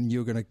shocker, and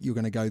you're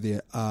gonna go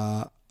there.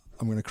 I'm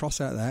going to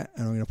cross out that,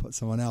 and I'm going to put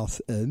someone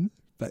else in.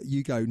 But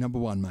you go, number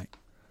one, mate.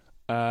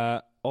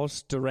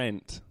 Oz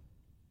Durant.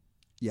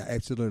 Yeah,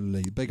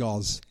 absolutely. Big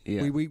Oz.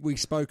 Yeah. We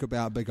spoke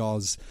about Big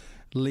Oz,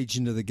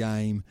 legend of the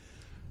game.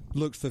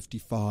 Looked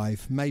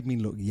 55, made me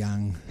look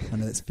young. I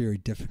know that's very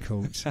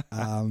difficult.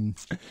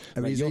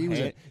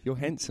 Mate, you're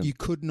handsome. You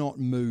could not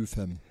move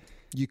him.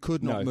 You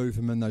could not move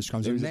him in those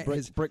crimes. It was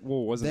a brick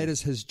wall, wasn't it? That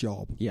is his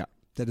job. Yeah.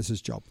 That is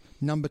his job.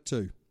 Number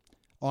two,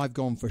 I've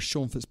gone for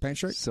Sean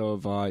Fitzpatrick. So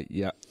have I,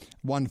 yeah.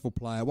 Wonderful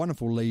player,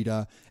 wonderful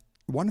leader,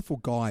 wonderful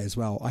guy as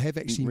well. I have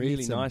actually met him.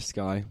 Really nice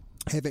guy.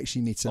 I have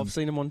actually met him. I've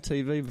seen him on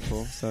TV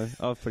before, so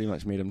I've pretty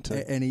much met him too.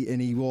 And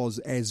he was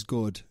as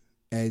good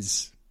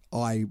as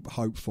I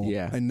hoped for.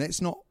 Yeah. And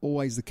that's not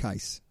always the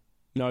case.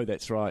 No,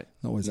 that's right.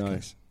 Not always the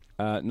case.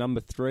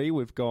 Number three,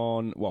 I've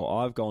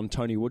gone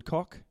Tony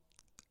Woodcock.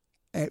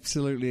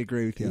 Absolutely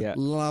agree with you. Yeah.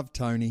 Love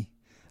Tony.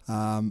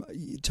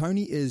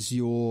 Tony is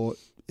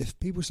if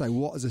people say,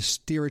 what is a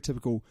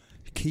stereotypical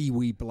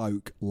Kiwi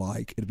bloke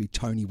like, it'd be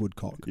Tony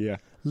Woodcock. Yeah.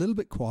 A little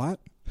bit quiet.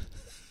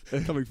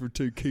 Coming from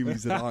two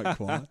Kiwis that aren't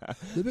quiet. A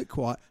little bit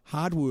quiet,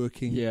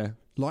 hard-working. Yeah.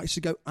 Likes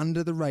to go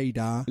under the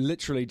radar.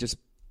 Literally just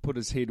put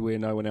his head where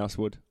no one else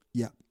would.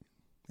 Yeah,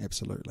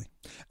 absolutely.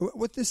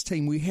 With this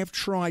team, we have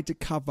tried to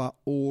cover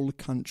all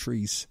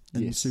countries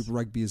in Super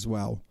Rugby as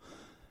well.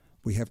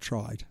 We have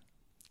tried.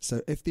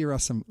 So if there are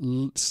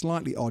some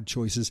slightly odd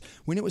choices,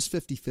 when it was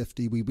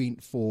 50-50, we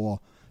went for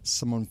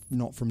someone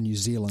not from New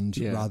Zealand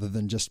rather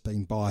than just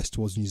being biased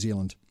towards New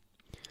Zealand.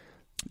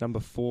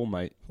 Number four,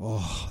 mate.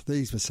 Oh,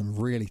 these were some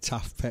really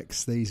tough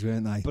picks, these,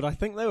 weren't they? But I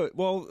think they were,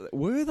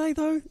 were they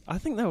though? I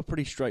think they were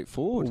pretty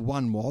straightforward. Well,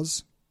 one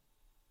was,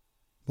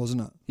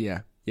 wasn't it?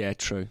 Yeah,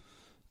 true.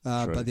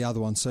 True. But the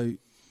other one, so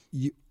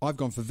I've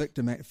gone for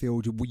Victor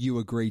Matfield. You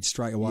agreed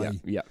straight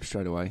away. Yeah,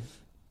 straight away.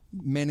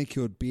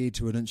 Manicured beard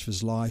to an inch of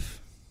his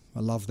life. I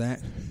love that.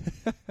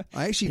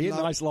 I actually he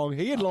had long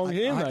hair,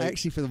 mate.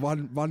 Actually, for the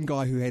one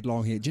guy who had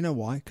long hair, do you know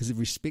why? Because he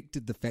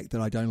respected the fact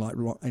that I don't like,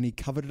 and he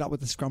covered it up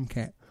with a scrum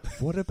cap.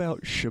 What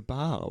about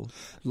Shabal?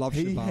 Love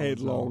he Shabal. He had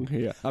long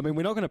hair. I mean,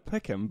 we're not going to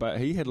pick him, but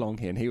he had long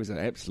hair, and he was an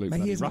absolute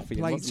ruffian. He hasn't ruffian,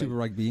 played Super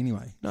Rugby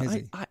anyway, has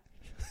he?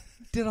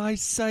 Did I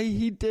say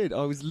he did?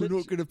 I was literally... We're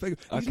not going to pick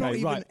him. He's not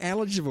even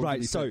eligible to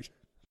be picked.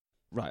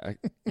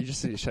 You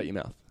just need to shut your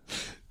mouth.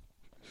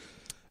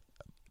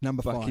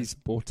 Number Bucky's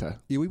 5. Porter.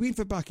 Yeah, we went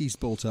for Bucky's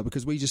Porter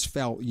because we just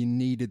felt you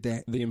needed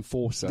that. The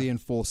enforcer.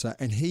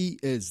 And he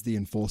is the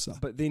enforcer.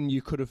 But then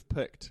you could have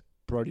picked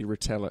Brodie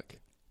Retallick,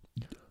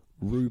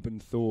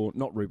 Brad Thorne.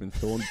 Reuben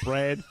Thorne?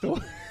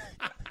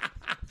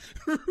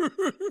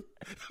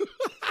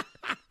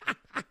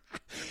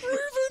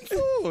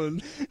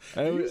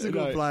 He was a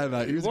good player,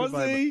 mate. Was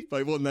he? But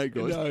he wasn't that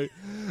good.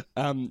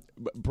 No.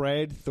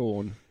 Brad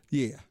Thorne.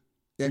 Yeah.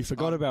 We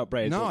forgot about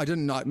Brad Thorne. No, I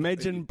didn't know.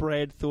 Imagine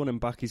Brad Thorne and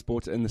Bucky's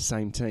Porter in the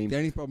same team. The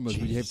only problem is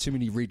when you have too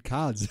many red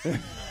cards.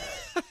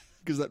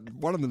 Because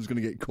one of them's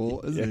going to get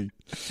caught, isn't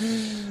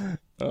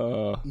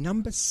he?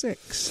 Number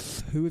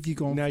 6. Who have you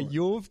gone for? Now,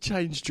 you've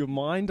changed your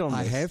mind on this.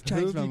 I have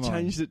changed my mind. Who have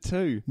you changed it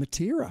to?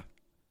 Matera.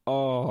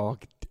 Oh,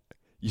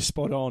 you're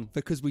spot on.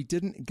 Because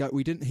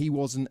he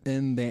wasn't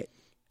in that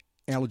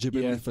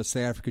eligibility for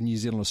South Africa, New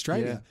Zealand,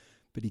 Australia.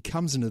 But he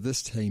comes into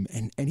this team,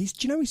 and he's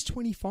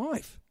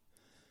 25.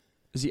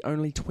 Is he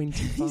only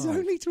 25? He's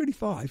only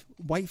 25.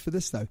 Wait for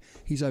this, though.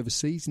 He's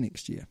overseas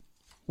next year.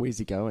 Where's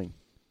he going?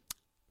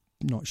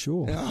 Not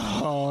sure.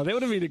 Oh, that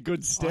would have been a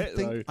good stat,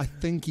 though. I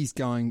think he's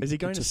going. Is he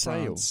going to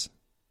sail? France.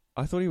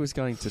 I thought he was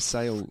going to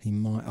sail. He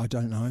might. I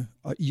don't know.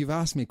 You've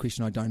asked me a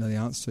question I don't know the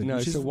answer to. No,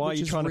 so why are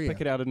you trying to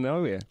pick it out of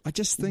nowhere? I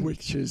just think...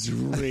 Which is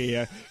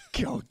rare.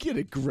 God, get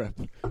a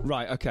grip.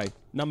 Right, okay.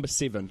 Number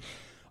 7.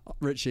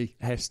 Richie.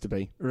 Has to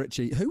be.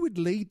 Richie. Who would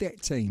lead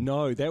that team?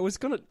 No, that was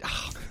gonna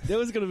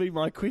be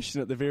my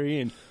question at the very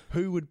end.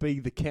 Who would be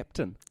the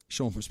captain?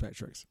 Sean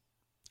Fitzpatrick's.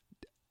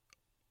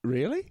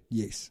 Really?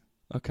 Yes.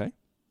 Okay.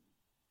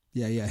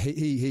 Yeah.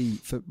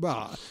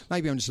 Well,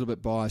 maybe I'm just a little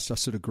bit biased. I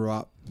sort of grew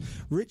up.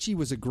 Richie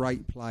was a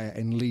great player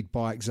and led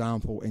by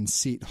example and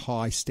set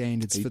high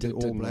standards for the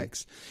All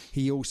Blacks.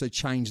 He also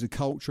changed the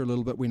culture a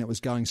little bit when it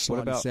was going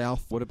slightly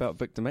south. What about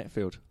Victor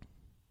Matfield?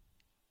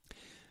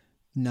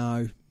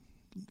 No.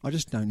 I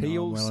just don't know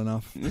him well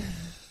enough.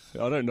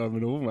 I don't know him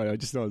at all, mate. I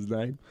just know his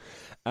name.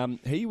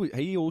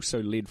 He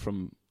also led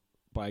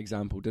by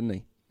example, didn't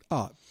he?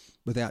 Oh,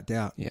 without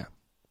doubt. Yeah.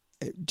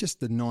 Just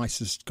the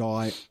nicest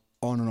guy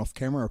on and off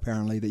camera,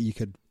 apparently, that you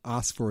could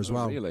ask for as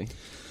well. Really?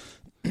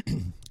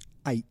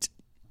 8.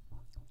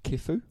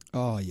 Kefu?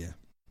 Oh, yeah.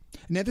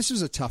 Now, this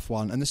was a tough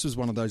one, and this was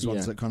one of those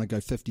ones that kind of go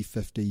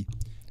 50-50.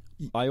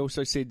 I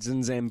also said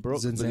Zinzan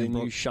Brook, but then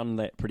you shunned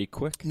that pretty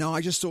quick. No,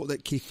 I just thought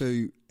that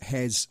Kefu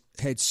has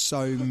had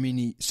so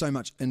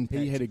much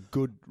impact. He had a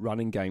good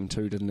running game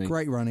too, didn't he?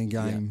 Great running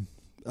game.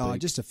 Yeah.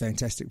 Just a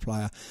fantastic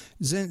player.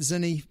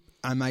 Zinny,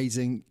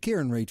 amazing.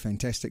 Kieran Reid,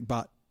 fantastic.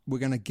 But we're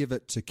going to give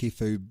it to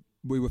Kefu.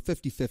 We were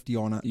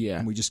 50-50 on it,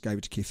 and we just gave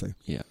it to Kefu.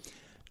 Yeah.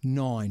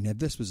 9. Now,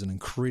 this was an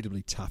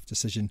incredibly tough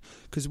decision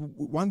because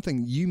one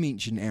thing, you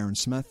mentioned Aaron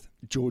Smith.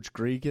 George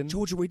Gregan.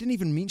 We didn't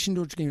even mention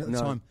George Gregan at the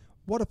time.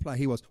 What a player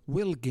he was.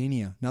 Will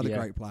Genia, another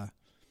great player.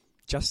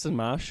 Justin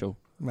Marshall.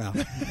 Well,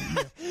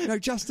 no,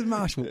 Justin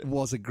Marshall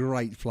was a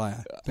great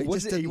player. He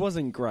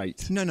wasn't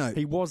great. No.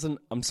 He wasn't,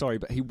 I'm sorry,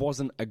 but he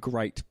wasn't a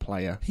great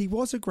player. He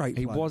was a great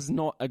player. He was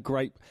not a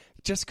great...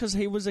 Just because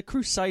he was a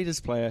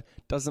Crusaders player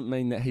doesn't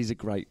mean that he's a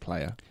great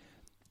player.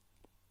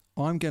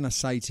 I'm going to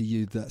say to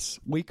you this.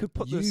 We could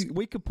put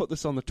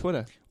this on the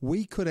Twitter.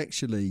 We could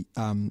actually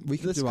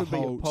do a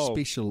whole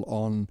special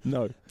on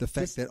the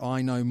fact that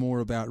I know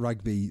more about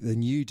rugby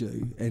than you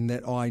do, and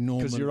that I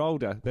normally... Because you're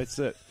older, that's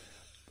it.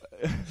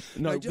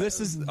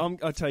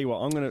 I'll tell you what,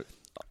 I'm going to...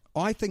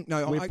 I think,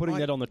 we're putting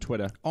that on the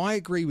Twitter. I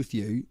agree with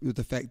you with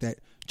the fact that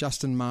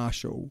Justin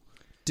Marshall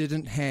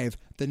didn't have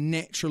the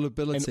natural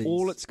abilities. And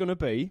all it's going to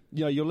be,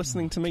 you're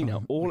listening to me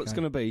now, it's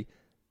going to be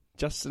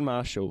Justin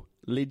Marshall,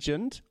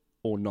 legend...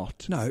 or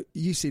not? No,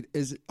 you said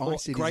he's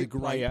a great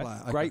player.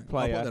 Okay, great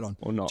player I'll put that on.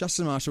 Or not?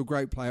 Justin Marshall,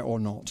 great player or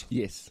not?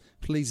 Yes.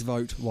 Please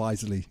vote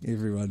wisely,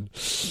 everyone.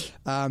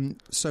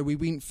 So we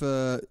went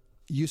for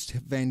Just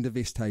van der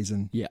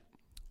Westhuizen. Yeah.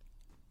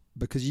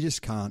 Because you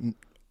just can't.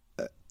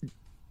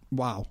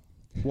 Wow.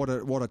 What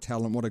a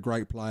talent, what a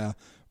great player,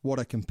 what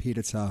a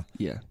competitor.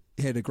 Yeah.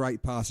 He had a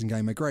great passing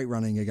game, a great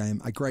running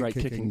game, a great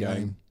kicking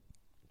game.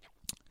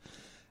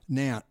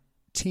 Now,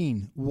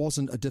 10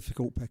 wasn't a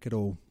difficult pick at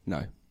all.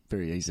 No.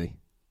 Very easy.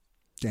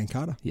 Dan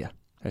Carter. Yeah,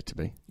 had to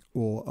be.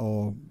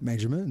 Or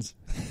Major Mearns.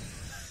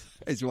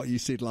 Is what you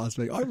said last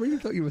week. I really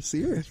thought you were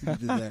serious when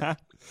you did that.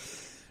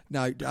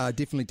 No,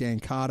 definitely Dan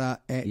Carter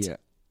at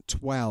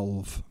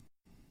 12.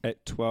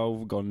 At 12,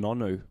 we've gone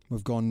Nonu.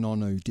 We've gone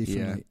Nonu,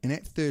 definitely. Yeah. And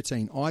at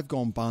 13, I've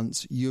gone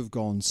Bunce, you've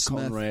gone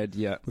Smith. Conrad,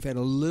 yeah. We've had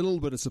a little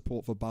bit of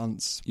support for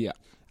Bunce. Yeah.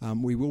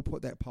 We will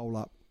put that poll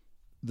up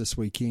this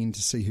weekend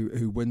to see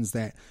who wins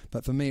that.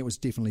 But for me, it was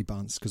definitely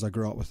Bunce because I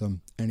grew up with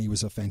him and he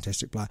was a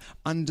fantastic player.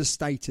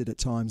 Understated at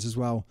times as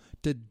well.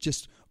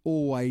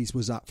 Always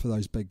was up for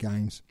those big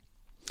games.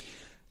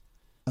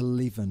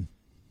 11.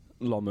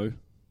 Lomu.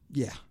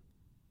 Yeah.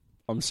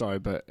 I'm sorry,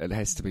 but it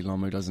has to be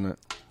Lomu, doesn't it?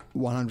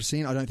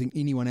 100%. I don't think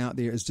anyone out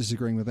there is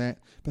disagreeing with that.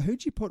 But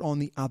who'd you put on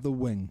the other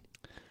wing?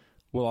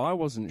 Well, I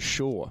wasn't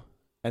sure.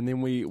 And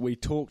then we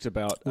talked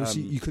about...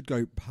 you could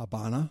go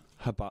Habana.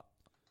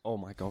 Oh,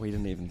 my God, we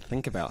didn't even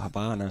think about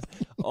Habana.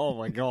 Oh,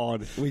 my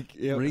God.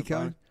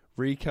 Rico.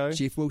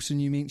 Jeff Wilson,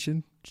 you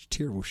mentioned.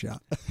 Terrible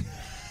shot.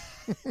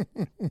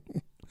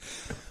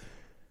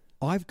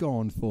 I've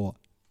gone for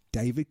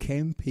David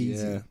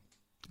Campese. Yeah,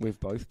 we've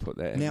both put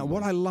that in. Now,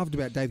 what I loved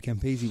about David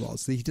Campese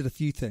was that he did a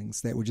few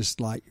things that were just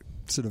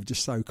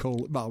so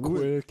cool. Well,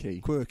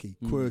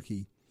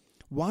 quirky.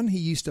 One, he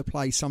used to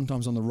play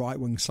sometimes on the right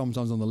wing,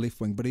 sometimes on the left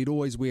wing, but he'd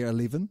always wear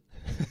 11.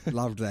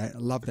 Loved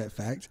that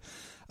fact.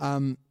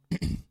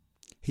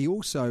 He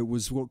also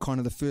was kind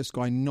of the first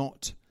guy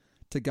not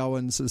to go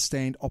and sort of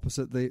stand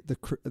opposite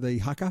the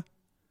haka,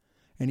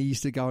 and he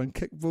used to go and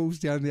kick balls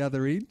down the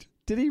other end.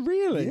 Did he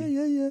really?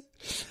 Yeah.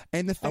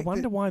 And the fact I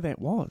wonder why that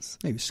was.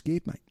 He was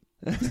scared,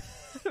 mate.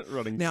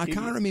 Now, I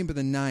can't remember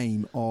the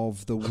name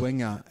of the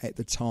winger at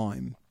the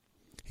time.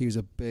 He was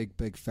a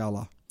big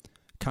fella.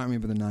 Can't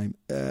remember the name.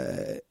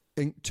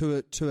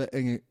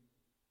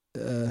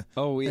 Inge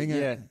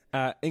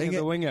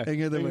the winger.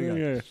 Inge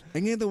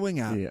the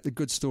winger. Yeah. A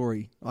good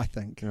story, I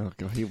think. Oh,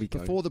 God, here we go.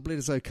 Before the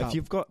Bledisloe Cup. If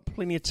you've got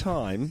plenty of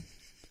time,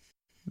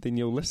 then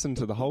you'll listen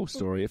to the whole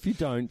story. If you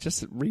don't,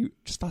 just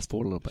fast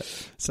forward a little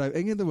bit. So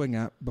Inge the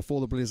winger,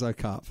 before the Bledisloe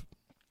Cup,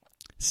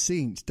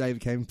 sent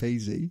David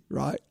Campese,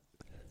 right,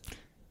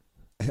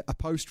 a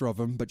poster of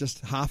him, but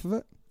just half of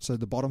it, so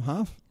the bottom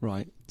half.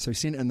 Right. So he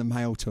sent it in the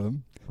mail to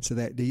him, so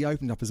that he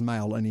opened up his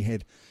mail and he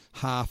had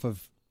half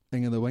of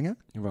Inge the winger,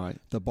 Right.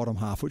 the bottom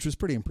half, which was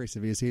pretty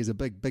impressive. He's a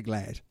big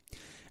lad.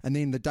 And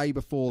then the day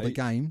before the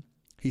game,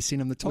 he sent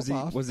him the top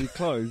half. Was he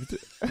clothed?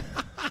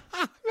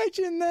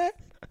 Imagine that.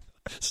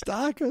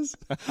 Starkers.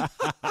 That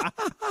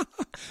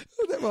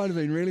might have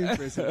been really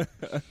impressive.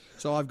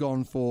 So I've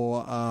gone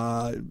for,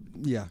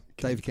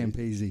 David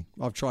Campese.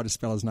 I've tried to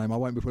spell his name. I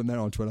won't be putting that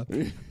on Twitter.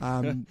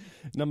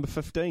 Number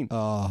 15.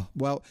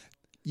 Well,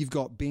 you've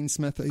got Ben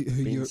Smith, who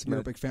you're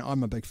a big fan.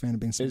 I'm a big fan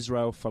of Ben Smith.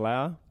 Israel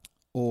Folau.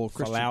 Or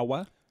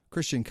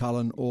Christian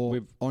Cullen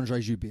or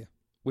Andre Joubert.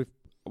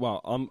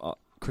 I'm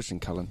Christian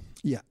Cullen.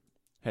 Yeah.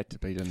 Had to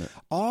be, didn't it?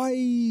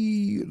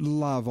 I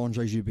love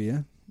Andre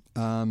Joubert,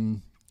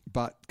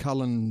 but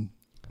Cullen,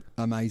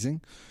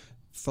 amazing.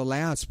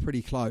 Falau's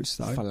pretty close,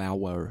 though.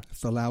 Folau,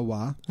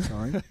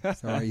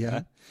 sorry,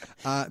 yeah.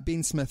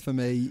 Ben Smith, for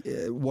me,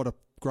 what a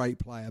great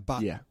player.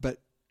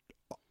 But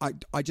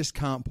I just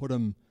can't put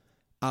him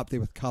up there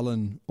with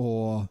Cullen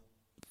or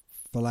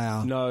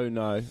Folau.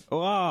 No.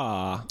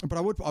 But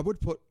I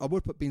would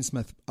put Ben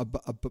Smith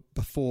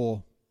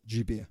before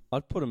Joubert.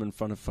 I'd put him in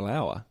front of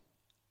Folau.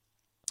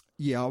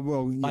 Yeah,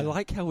 well, yeah. I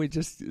like how we're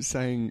just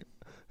saying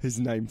his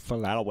name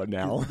Folau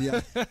now. Yeah.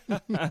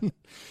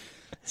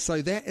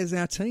 So that is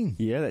our team.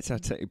 Yeah, that's our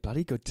team.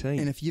 Bloody good team.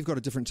 And if you've got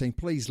a different team,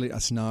 please let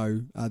us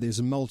know. There's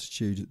a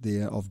multitude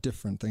there of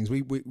different things.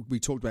 We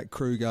talked about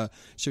Kruger.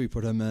 Should we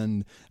put him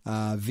in?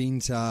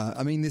 Venter.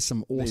 I mean, there's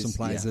some awesome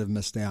players that have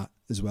missed out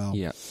as well.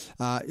 Yeah.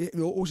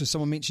 Also,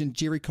 someone mentioned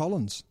Jerry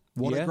Collins.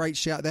 What a great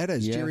shout that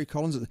is. Yeah. Jerry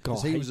Collins.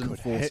 God, he was an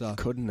enforcer. Hit,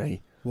 couldn't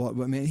he? I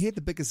mean, he had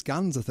the biggest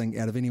guns, I think,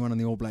 out of anyone in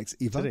the All Blacks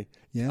ever. Did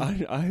he?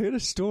 Yeah. I heard a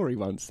story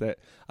once that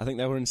I think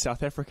they were in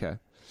South Africa,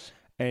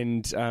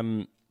 and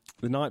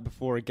the night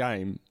before a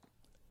game,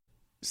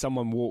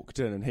 someone walked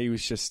in and he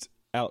was just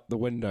out the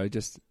window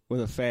just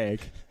with a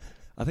fag.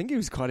 I think he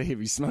was quite a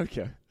heavy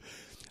smoker.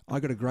 I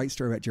got a great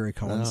story about Jerry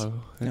Collins.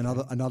 Oh, okay.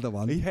 Another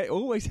one. He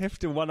always have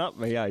to one up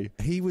me, eh?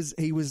 He was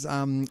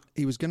going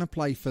to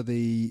play for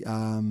the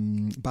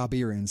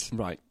Barbarians.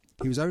 Right.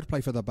 He was over to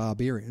play for the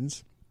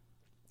Barbarians,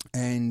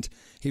 and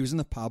he was in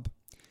the pub,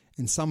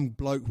 and some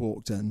bloke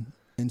walked in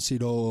and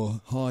said,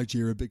 "Oh, hi,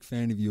 Jerry, a big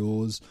fan of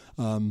yours.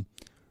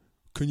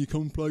 Can you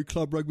come play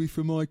club rugby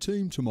for my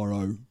team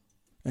tomorrow?"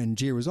 And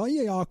Jerry was, "Oh,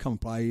 yeah, I'll come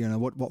play. You know,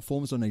 what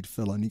forms do I need to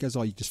fill in?" He goes,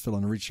 "Oh, you just fill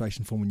in a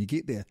registration form when you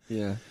get there."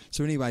 Yeah.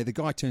 So anyway, the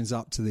guy turns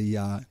up to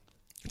the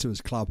to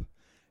his club,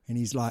 and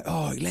he's like,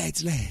 "Oh,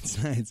 lads,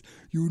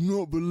 you would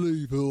not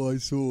believe who I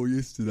saw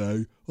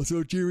yesterday. I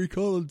saw Jerry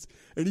Collins,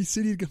 and he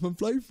said he'd come and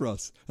play for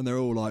us." And they're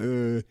all like,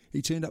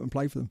 He turned up and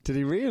played for them. Did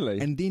he really?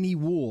 And then he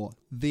wore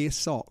their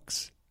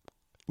socks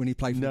when he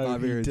played for the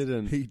Barbarians. No, he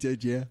didn't. He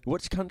did, yeah.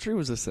 Which country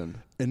was this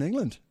in? In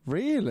England.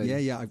 Really?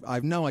 Yeah. I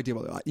have no idea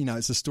what.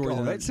 It's a story.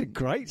 Oh, that's a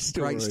great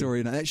story. Great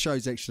story. And that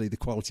shows actually the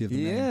quality of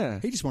the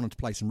man. He just wanted to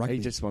play some rugby.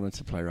 He just wanted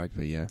to play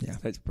rugby. Yeah.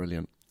 That's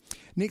brilliant.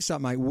 Next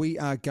up, mate, we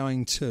are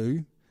going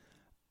to.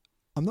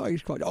 I'm not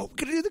quite. Oh,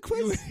 we're going to do the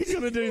quiz.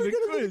 We're going to do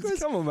the quiz.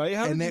 Come on, mate.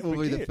 And that will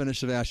be the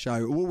finish of our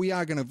show. Well, we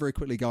are going to very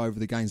quickly go over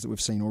the games that we've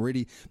seen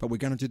already, but we're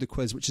going to do the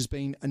quiz, which has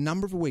been a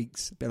number of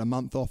weeks, about a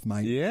month off,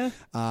 mate. Yeah.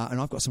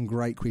 And I've got some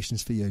great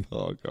questions for you.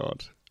 Oh,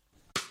 God.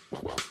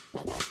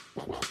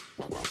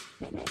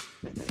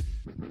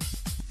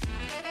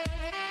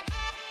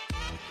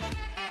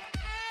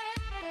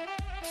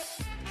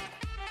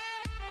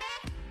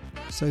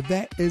 So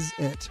that is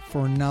it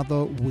for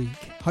another week.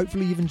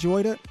 Hopefully you've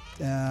enjoyed it.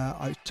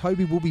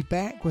 Toby will be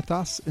back with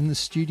us in the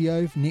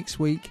studio next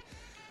week,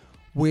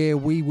 where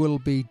we will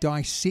be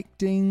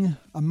dissecting,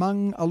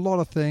 among a lot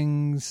of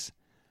things,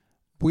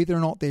 whether or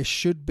not there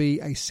should be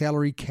a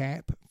salary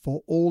cap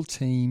for all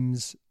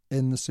teams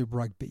in the Super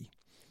Rugby.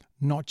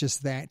 Not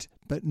just that,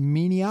 but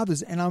many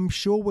others. And I'm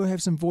sure we'll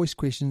have some voice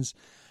questions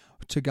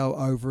to go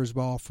over as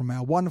well from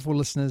our wonderful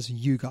listeners,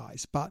 you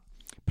guys. But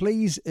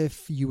please,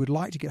 if you would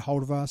like to get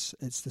hold of us,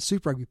 it's the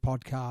Super Rugby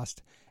Podcast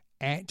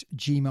at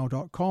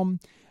gmail.com.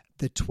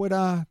 The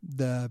Twitter,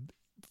 the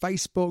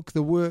Facebook,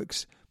 the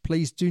works.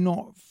 Please do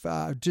not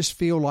just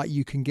feel like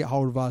you can get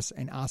hold of us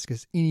and ask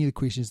us any of the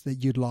questions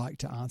that you'd like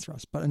to answer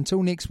us. But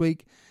until next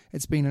week,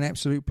 it's been an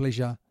absolute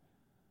pleasure.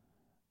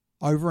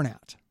 Over and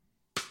out.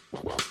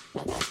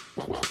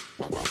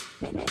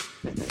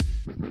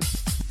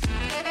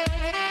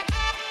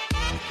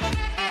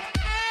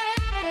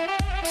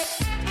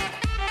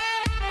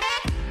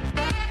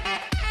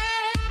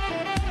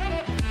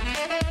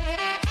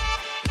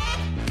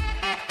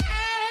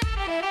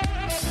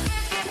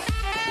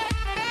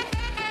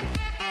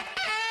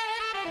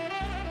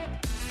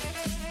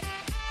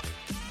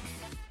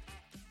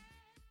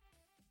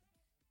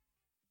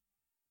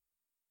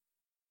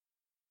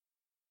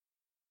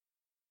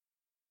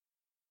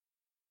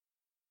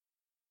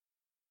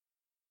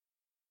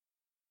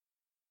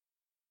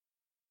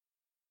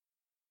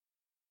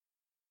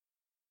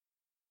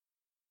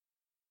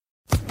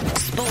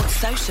 Sports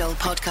Social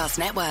Podcast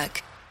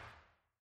Network.